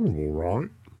 it's horrible, right?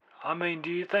 I mean, do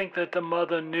you think that the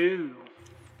mother knew?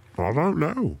 I don't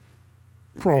know.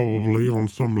 Probably on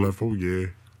some level, yeah.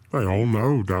 They all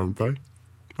know, don't they?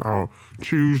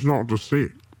 Choose not to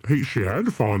sit. She had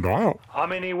to find out. I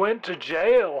mean, he went to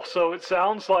jail, so it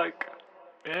sounds like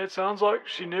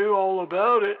she knew all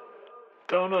about it.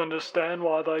 Don't understand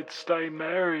why they'd stay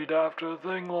married after a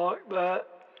thing like that.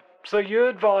 So your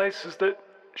advice is that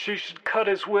she should cut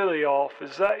his willy off.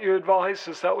 Is that your advice?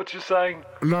 Is that what you're saying?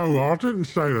 No, I didn't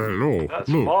say that at all. That's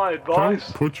Look, my advice.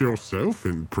 Don't put yourself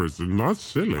in prison. That's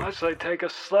silly. I say take a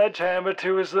sledgehammer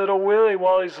to his little willy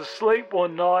while he's asleep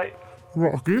one night.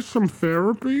 Well, get some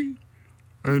therapy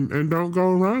and don't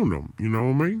go around him. You know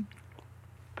what I mean?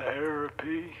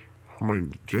 Therapy? I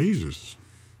mean, Jesus.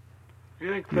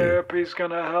 You think therapy's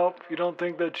gonna help? You don't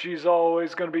think that she's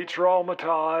always gonna be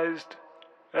traumatized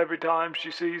every time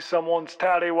she sees someone's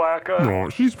tattywhacker? No,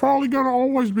 she's probably gonna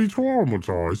always be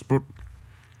traumatized, but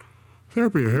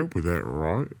therapy will help with that,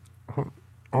 right?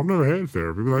 I've never had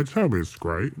therapy, but they tell me it's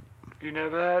great. You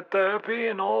never had therapy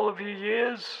in all of your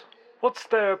years? What's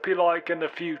therapy like in the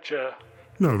future?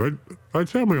 No, they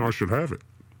tell me I should have it.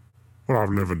 But I've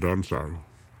never done so.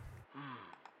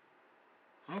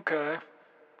 Okay.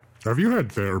 Have you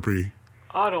had therapy?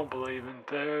 I don't believe in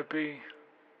therapy.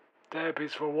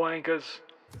 Therapy's for wankers.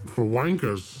 For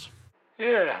wankers?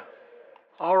 Yeah.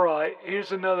 Alright,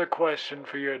 here's another question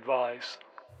for your advice.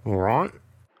 Alright.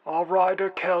 Our writer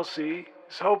Kelsey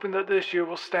is hoping that this year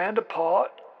will stand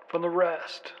apart from the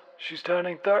rest. She's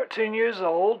turning 13 years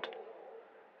old,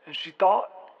 and she thought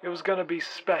it was going to be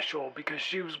special because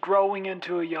she was growing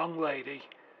into a young lady,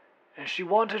 and she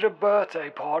wanted her birthday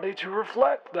party to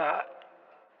reflect that.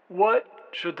 What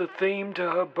should the theme to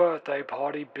her birthday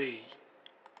party be?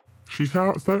 She's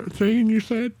out 13, you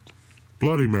said?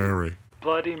 Bloody Mary.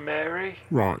 Bloody Mary?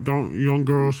 Right, don't young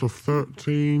girls of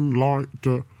 13 like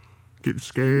to get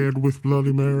scared with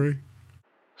Bloody Mary?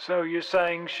 So you're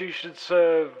saying she should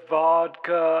serve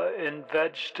vodka and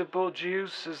vegetable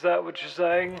juice? Is that what you're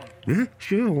saying? Yeah,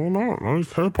 sure, why not?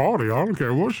 It's her party. I don't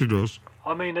care what she does.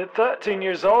 I mean, at 13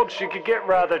 years old, she could get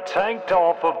rather tanked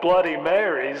off of Bloody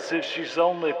Marys if she's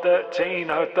only 13.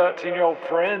 Her 13-year-old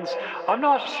friends, I'm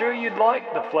not sure you'd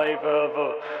like the flavor of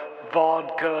a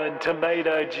vodka and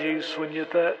tomato juice when you're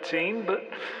 13, but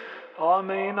I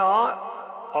mean,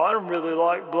 I don't really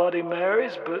like Bloody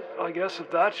Marys, but I guess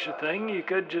if that's your thing, you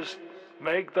could just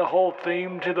make the whole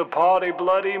theme to the party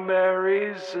Bloody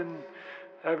Marys, and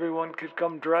everyone could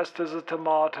come dressed as a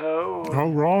tomato.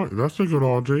 Oh, right, that's a good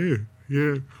idea.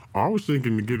 Yeah, I was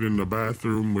thinking to get in the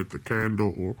bathroom with the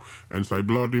candle and say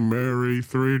Bloody Mary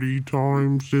 3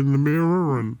 times in the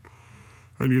mirror, and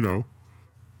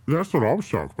that's what I was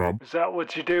talking about. Is that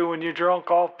what you do when you're drunk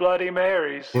off Bloody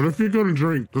Marys? But if you're gonna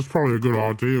drink, that's probably a good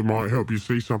idea. It might help you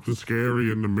see something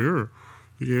scary in the mirror.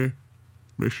 Yeah,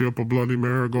 mix you up a Bloody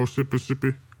Mary, go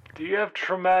sippy. Do you have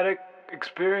traumatic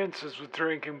experiences with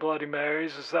drinking Bloody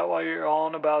Marys? Is that why you're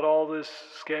on about all this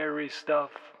scary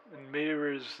stuff and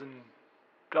mirrors and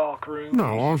dark rooms?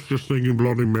 No, I was just thinking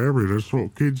Bloody Mary. That's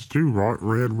what kids do, right?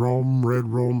 Red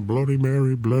rum, Bloody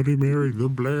Mary, the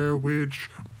Blair Witch.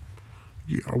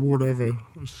 Yeah, whatever.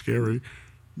 Scary.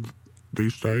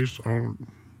 These days, I don't...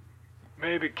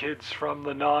 Maybe kids from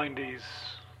the 90s.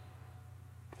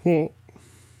 What?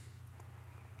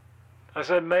 I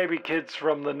said maybe kids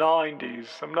from the 90s.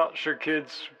 I'm not sure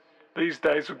kids these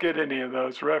days will get any of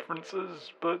those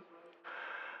references, but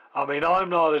I mean, I'm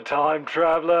not a time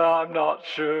traveler, I'm not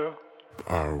sure.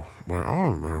 Oh, well, I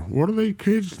don't know. What are they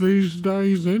kids these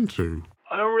days into?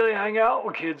 I don't really hang out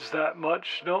with kids that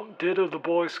much. Don't ditto the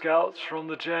Boy Scouts from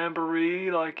the Jamboree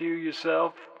like you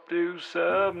yourself do,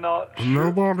 sir. I'm not sure.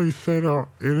 Nobody said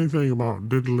anything about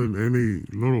diddling any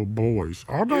little boys.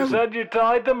 You said you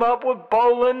tied them up with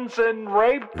bowlines and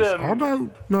raped them. I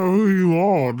don't know who you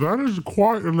are. That is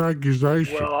quite an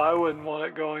accusation. Well, I wouldn't want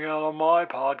it going out on my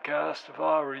podcast if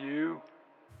I were you.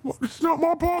 Well, it's not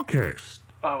my podcast.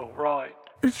 Oh, right.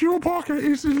 It's your podcast.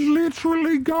 It's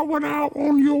literally going out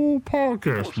on your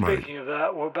podcast, well, mate. Speaking of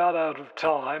that, we're about out of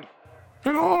time.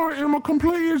 And I am a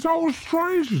complete as old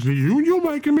stranger to you, and you're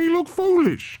making me look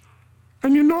foolish.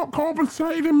 And you're not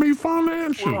compensating me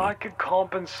financially. Well, I could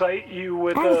compensate you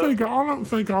with I don't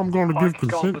think I'm going to give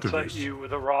consent to this. compensate you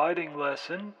with a riding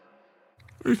lesson.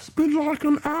 It's been like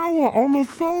an hour on the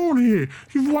phone here.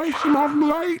 You've wasted. I'm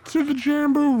late to the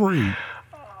jamboree.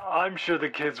 I'm sure the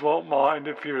kids won't mind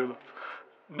if you're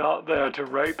not there to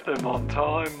rape them on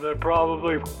time. They're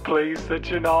probably pleased that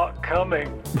you're not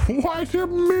coming. Wait a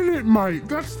minute, mate.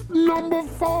 That's number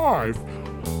 5.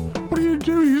 What do you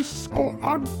do?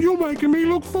 You're making me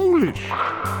look foolish.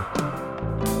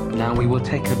 Now we will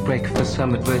take a break for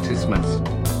some advertisements.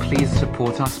 Please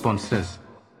support our sponsors.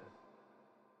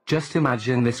 Just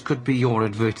imagine this could be your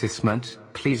advertisement.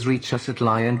 Please reach us at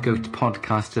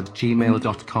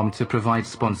liongoatpodcast@gmail.com to provide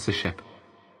sponsorship.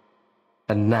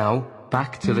 And now,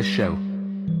 back to the show.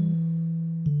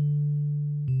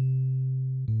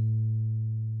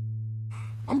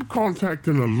 I'm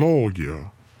contacting a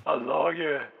lawyer. A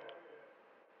lawyer?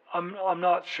 I'm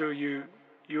not sure you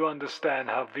understand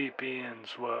how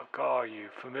VPNs work, are you?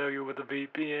 Familiar with a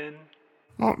VPN?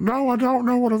 No, I don't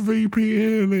know what a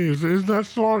VPN is.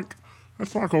 That's like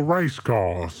a race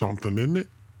car or something, isn't it?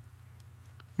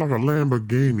 Like a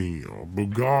Lamborghini or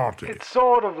Bugatti. It's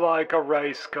sort of like a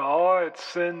race car. It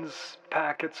sends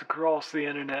packets across the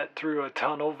internet through a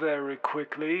tunnel very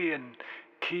quickly and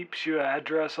keeps your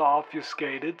address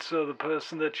obfuscated so the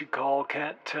person that you call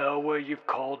can't tell where you've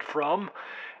called from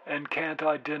and can't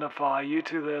identify you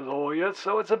to their lawyer.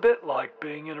 So it's a bit like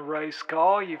being in a race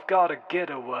car. You've got to get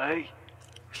away.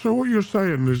 So what you're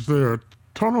saying is there a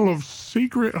tunnel of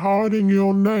secret hiding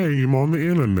your name on the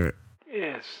internet?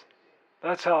 Yes,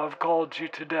 that's how I've called you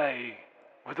today,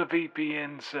 with a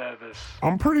VPN service.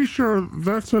 I'm pretty sure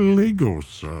that's illegal,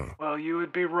 sir. Well, you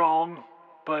would be wrong,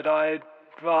 but I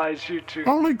advise you to...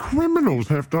 Only criminals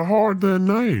have to hide their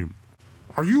name.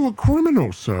 Are you a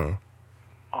criminal, sir?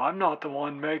 I'm not the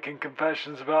one making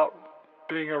confessions about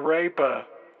being a raper.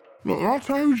 Look, I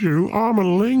told you I'm a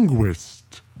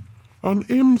linguist. An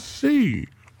MC.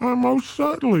 I'm most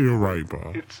certainly a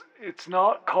raper. It's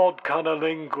not called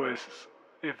cunnilingus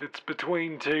if it's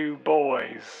between two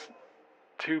boys.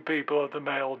 Two people of the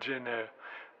male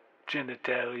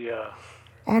genitalia.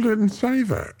 I didn't say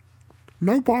that.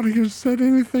 Nobody has said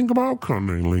anything about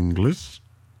cunnilingus.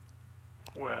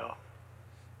 Well...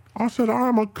 I said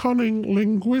I'm a cunning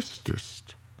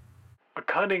linguistist. A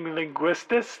cunning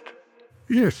linguistist?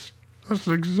 Yes, that's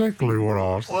exactly what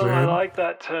I said. Well, I like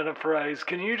that turn of phrase.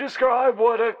 Can you describe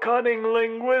what a cunning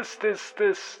linguistist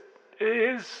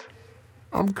is?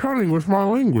 I'm cunning with my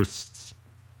linguists.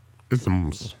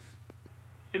 Isms.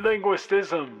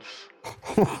 Linguistisms.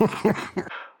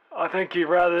 I think you're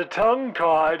rather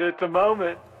tongue-tied at the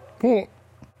moment. What?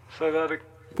 So that...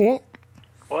 What?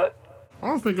 What? I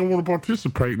don't think I want to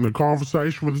participate in a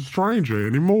conversation with a stranger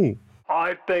anymore.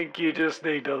 I think you just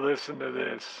need to listen to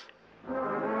this.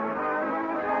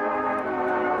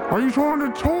 Are you trying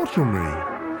to torture me?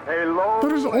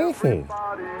 That is awful.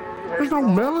 There's no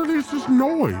melody, it's just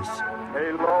noise.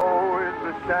 Halo is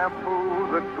the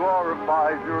shampoo that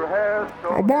glorifies your hair. So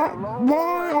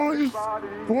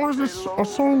why is this a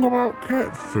song about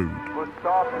cat food?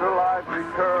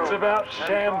 It's about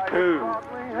shampoo.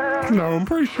 No, I'm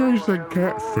pretty sure you said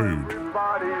cat food.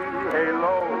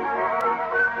 Halo,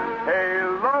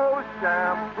 Halo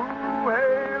shampoo,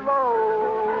 Halo.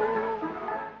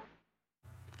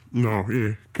 No,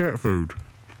 yeah, cat food.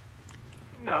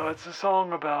 No, it's a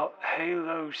song about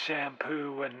Halo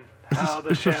shampoo and how the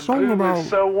it's a shampoo song about... is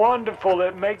so wonderful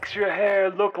it makes your hair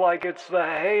look like it's the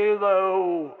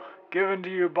halo given to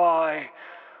you by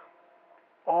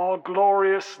our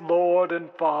glorious Lord and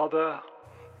Father.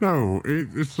 No,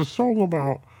 it's a song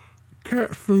about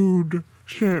cat food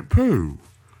shampoo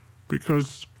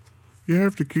because you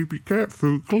have to keep your cat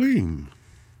food clean.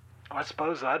 I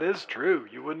suppose that is true.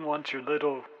 You wouldn't want your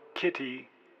little kitty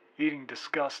eating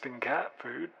disgusting cat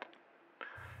food.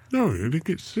 No, it'd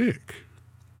get sick.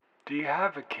 Do you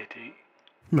have a kitty?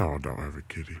 No, I don't have a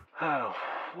kitty. Oh,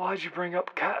 why'd you bring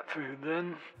up cat food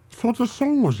then? That's what the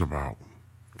song was about.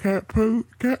 Cat poop,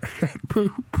 cat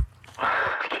poop.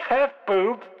 Cat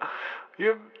poop?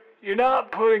 You're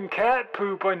not putting cat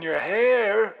poop on your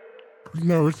hair.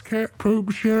 No, it's cat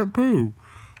poop shampoo.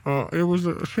 It was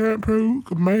a shampoo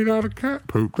made out of cat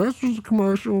poop. That's what the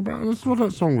commercial about. That's what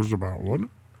that song was about, wasn't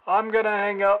it? I'm gonna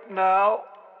hang up now.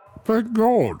 Thank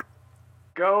God.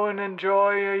 Go and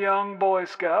enjoy your young Boy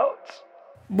Scouts.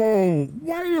 Whoa,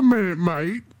 wait a minute,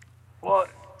 mate. What?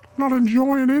 Not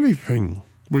enjoying anything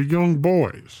with young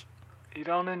boys. You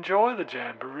don't enjoy the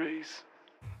jamborees?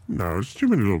 No, it's too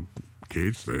many little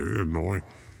kids. They're annoying.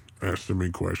 Asking me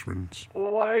questions.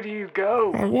 Well, Why do you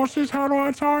go? Like, what's this? How do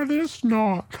I tie this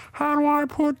knot? How do I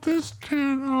put this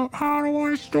tent up? How do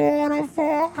I start a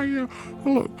fire?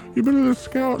 Look, you've been in the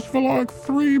Scouts for like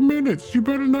 3 minutes. You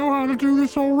better know how to do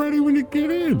this already when you get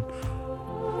in.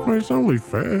 I mean, it's only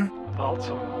fair. Thought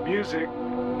some music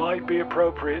might be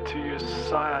appropriate to your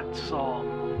sad song.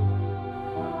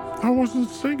 I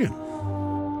wasn't singing.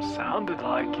 Sounded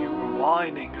like you were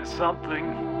whining or something.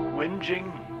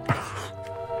 Whinging.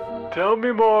 Tell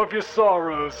me more of your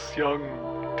sorrows, young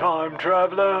time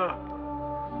traveler.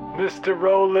 Mr.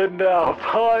 Roland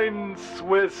Alpine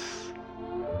Swiss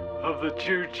of the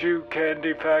Choo Choo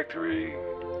Candy Factory.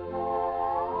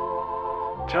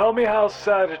 Tell me how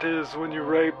sad it is when you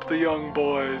rape the young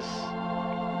boys.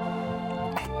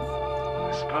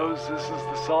 I suppose this is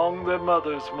the song that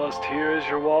mothers must hear as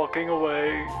you're walking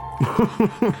away.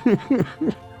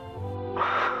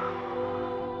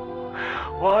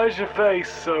 Why is your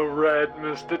face so red,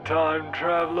 Mr. Time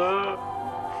Traveler?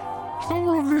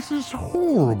 All of this is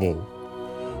horrible.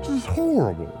 This is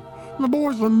horrible. The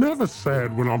boys are never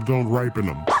sad when I'm done raping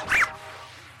them.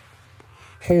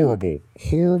 Horrible,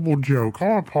 horrible joke.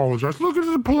 I apologize. Look at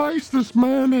the place this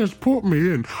man has put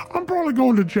me in. I'm probably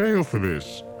going to jail for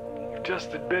this. You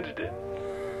just admitted it.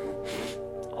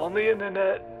 On the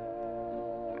internet.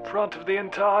 In front of the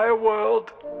entire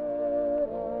world.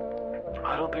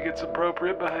 I don't think it's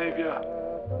appropriate behavior.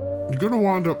 You're gonna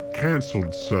wind up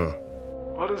cancelled, sir.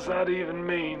 What does that even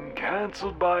mean?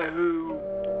 Cancelled by who?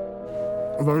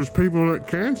 Those people that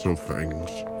cancel things.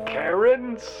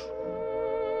 Karens?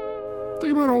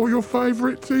 Think about all your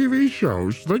favorite TV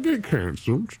shows. They get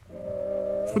cancelled.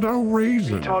 For no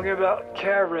reason. You're talking about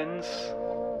Karens?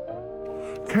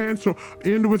 Cancel,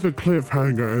 end with a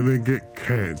cliffhanger and then get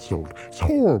cancelled. It's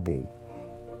horrible.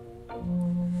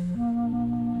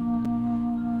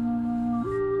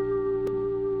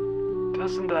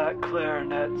 Doesn't that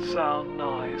clarinet sound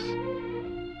nice?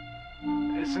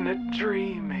 Isn't it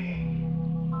dreamy?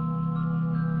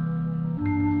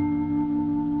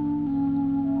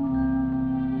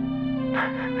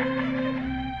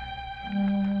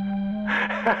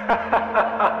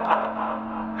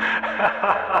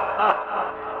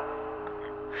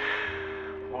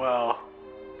 Well,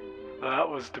 that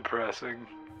was depressing.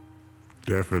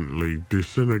 Definitely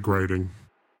disintegrating.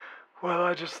 Well,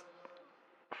 I just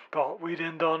thought we'd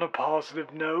end on a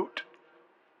positive note.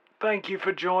 Thank you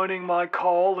for joining my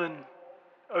call and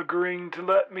agreeing to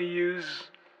let me use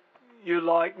your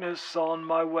likeness on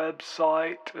my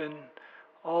website and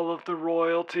all of the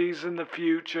royalties in the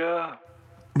future.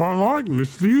 My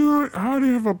likeness? How do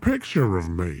you have a picture of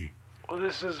me? Well,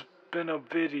 this has been a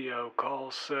video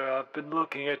call, sir. I've been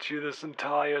looking at you this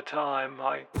entire time.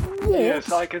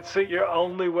 Yes, I can see you're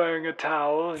only wearing a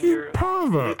towel and your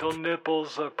pervert. little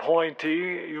nipples are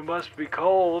pointy. You must be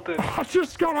cold and... I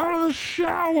just got out of the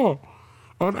shower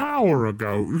an hour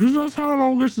ago, because that's how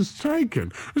long this is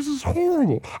taking. This is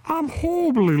horrible. I'm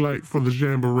horribly late for the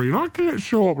jamboree, and I can't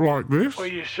show up like this. Well,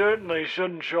 you certainly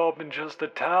shouldn't show up in just a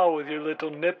towel with your little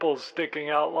nipples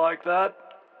sticking out like that.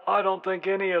 I don't think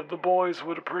any of the boys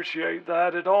would appreciate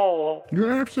that at all.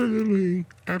 You're absolutely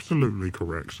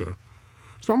correct, sir.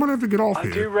 So I'm gonna have to get off I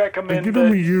here. do recommend and get that in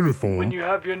my uniform when you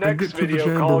have your and next get to the video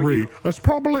call, jamboree. That's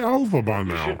probably over by you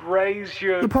now. should raise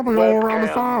your They're probably all around the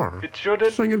webcam. fire, It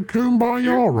shouldn't. singing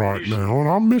Kumbaya right now, and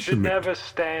I'm You missing should it. never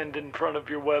stand in front of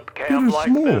your Get webcam in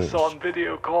like this smalls. on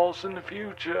video calls in the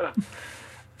future.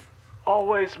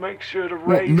 Always make sure to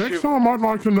Well, raise next your... time I'd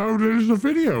like to know that it's a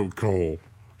video call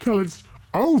till it's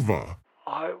over.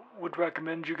 I would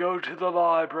recommend you go to the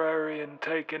library and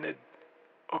take a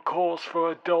course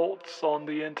for adults on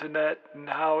the internet and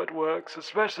how it works,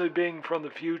 especially being from the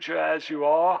future as you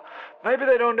are. Maybe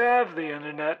they don't have the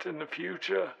internet in the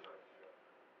future.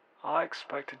 I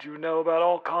expected you would know about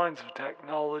all kinds of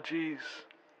technologies.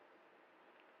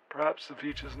 Perhaps the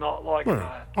future's not like Well,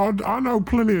 that. I know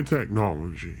plenty of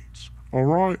technologies, all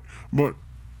right? But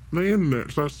the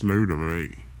that's new to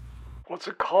me. What's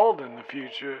it called in the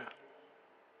future?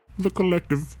 The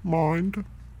collective mind.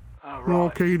 Oh, We're all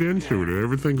right. keyed into it.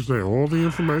 Everything's there. All the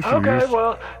information Okay, is...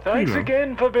 well, thanks you know.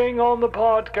 again for being on the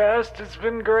podcast. It's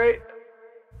been great.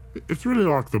 It's really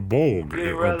like the Borg Being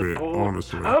a rather bit, bored.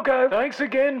 honestly. Okay, thanks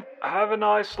again. Have a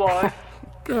nice life.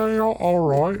 Okay, all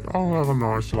right. I'll have a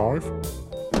nice life.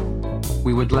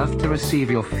 We would love to receive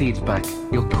your feedback,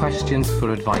 your questions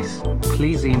for advice.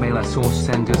 Please email us or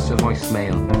send us a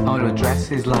voicemail. Our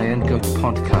address is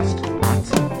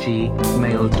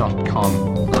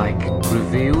liongoatpodcast@gmail.com. Like,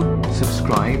 review,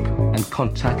 subscribe, and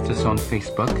contact us on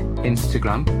Facebook,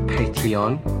 Instagram,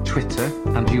 Patreon, Twitter,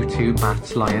 and YouTube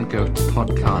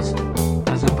 @LionGoatPodcast.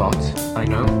 As a bot, I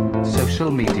know, social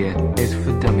media is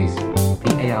for dummies.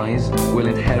 The AIs will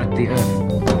inherit the earth.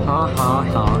 Ha ha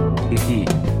ha, hee hee.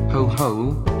 Ho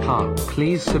ho, ha.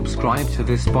 Please subscribe to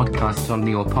this podcast on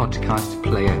your podcast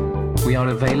player. We are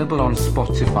available on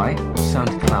Spotify,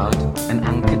 SoundCloud, and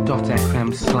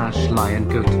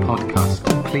Anchor.fm/LionGoatPodcast.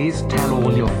 Please tell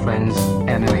all your friends,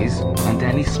 enemies, and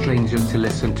any strangers to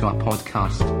listen to our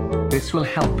podcast. This will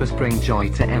help us bring joy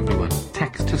to everyone.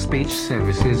 Text-to-speech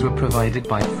services were provided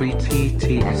by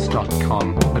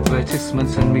freetts.com.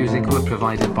 Advertisements and music were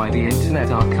provided by the Internet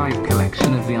Archive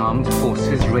collection of the Armed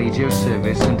Forces Radio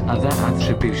Service and other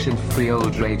attribution-free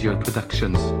old radio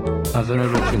productions. Other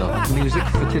original music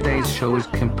for today's show is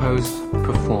composed,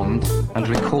 performed, and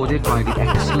recorded by the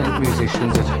excellent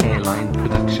musicians at Hairline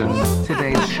Productions.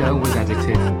 Today's show was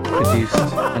edited, produced,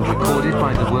 and recorded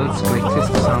by the world's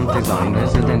greatest sound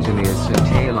designers and engineers at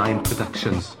Hairline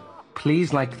Productions.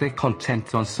 Please like their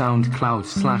content on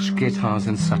SoundCloud/guitars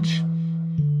and such.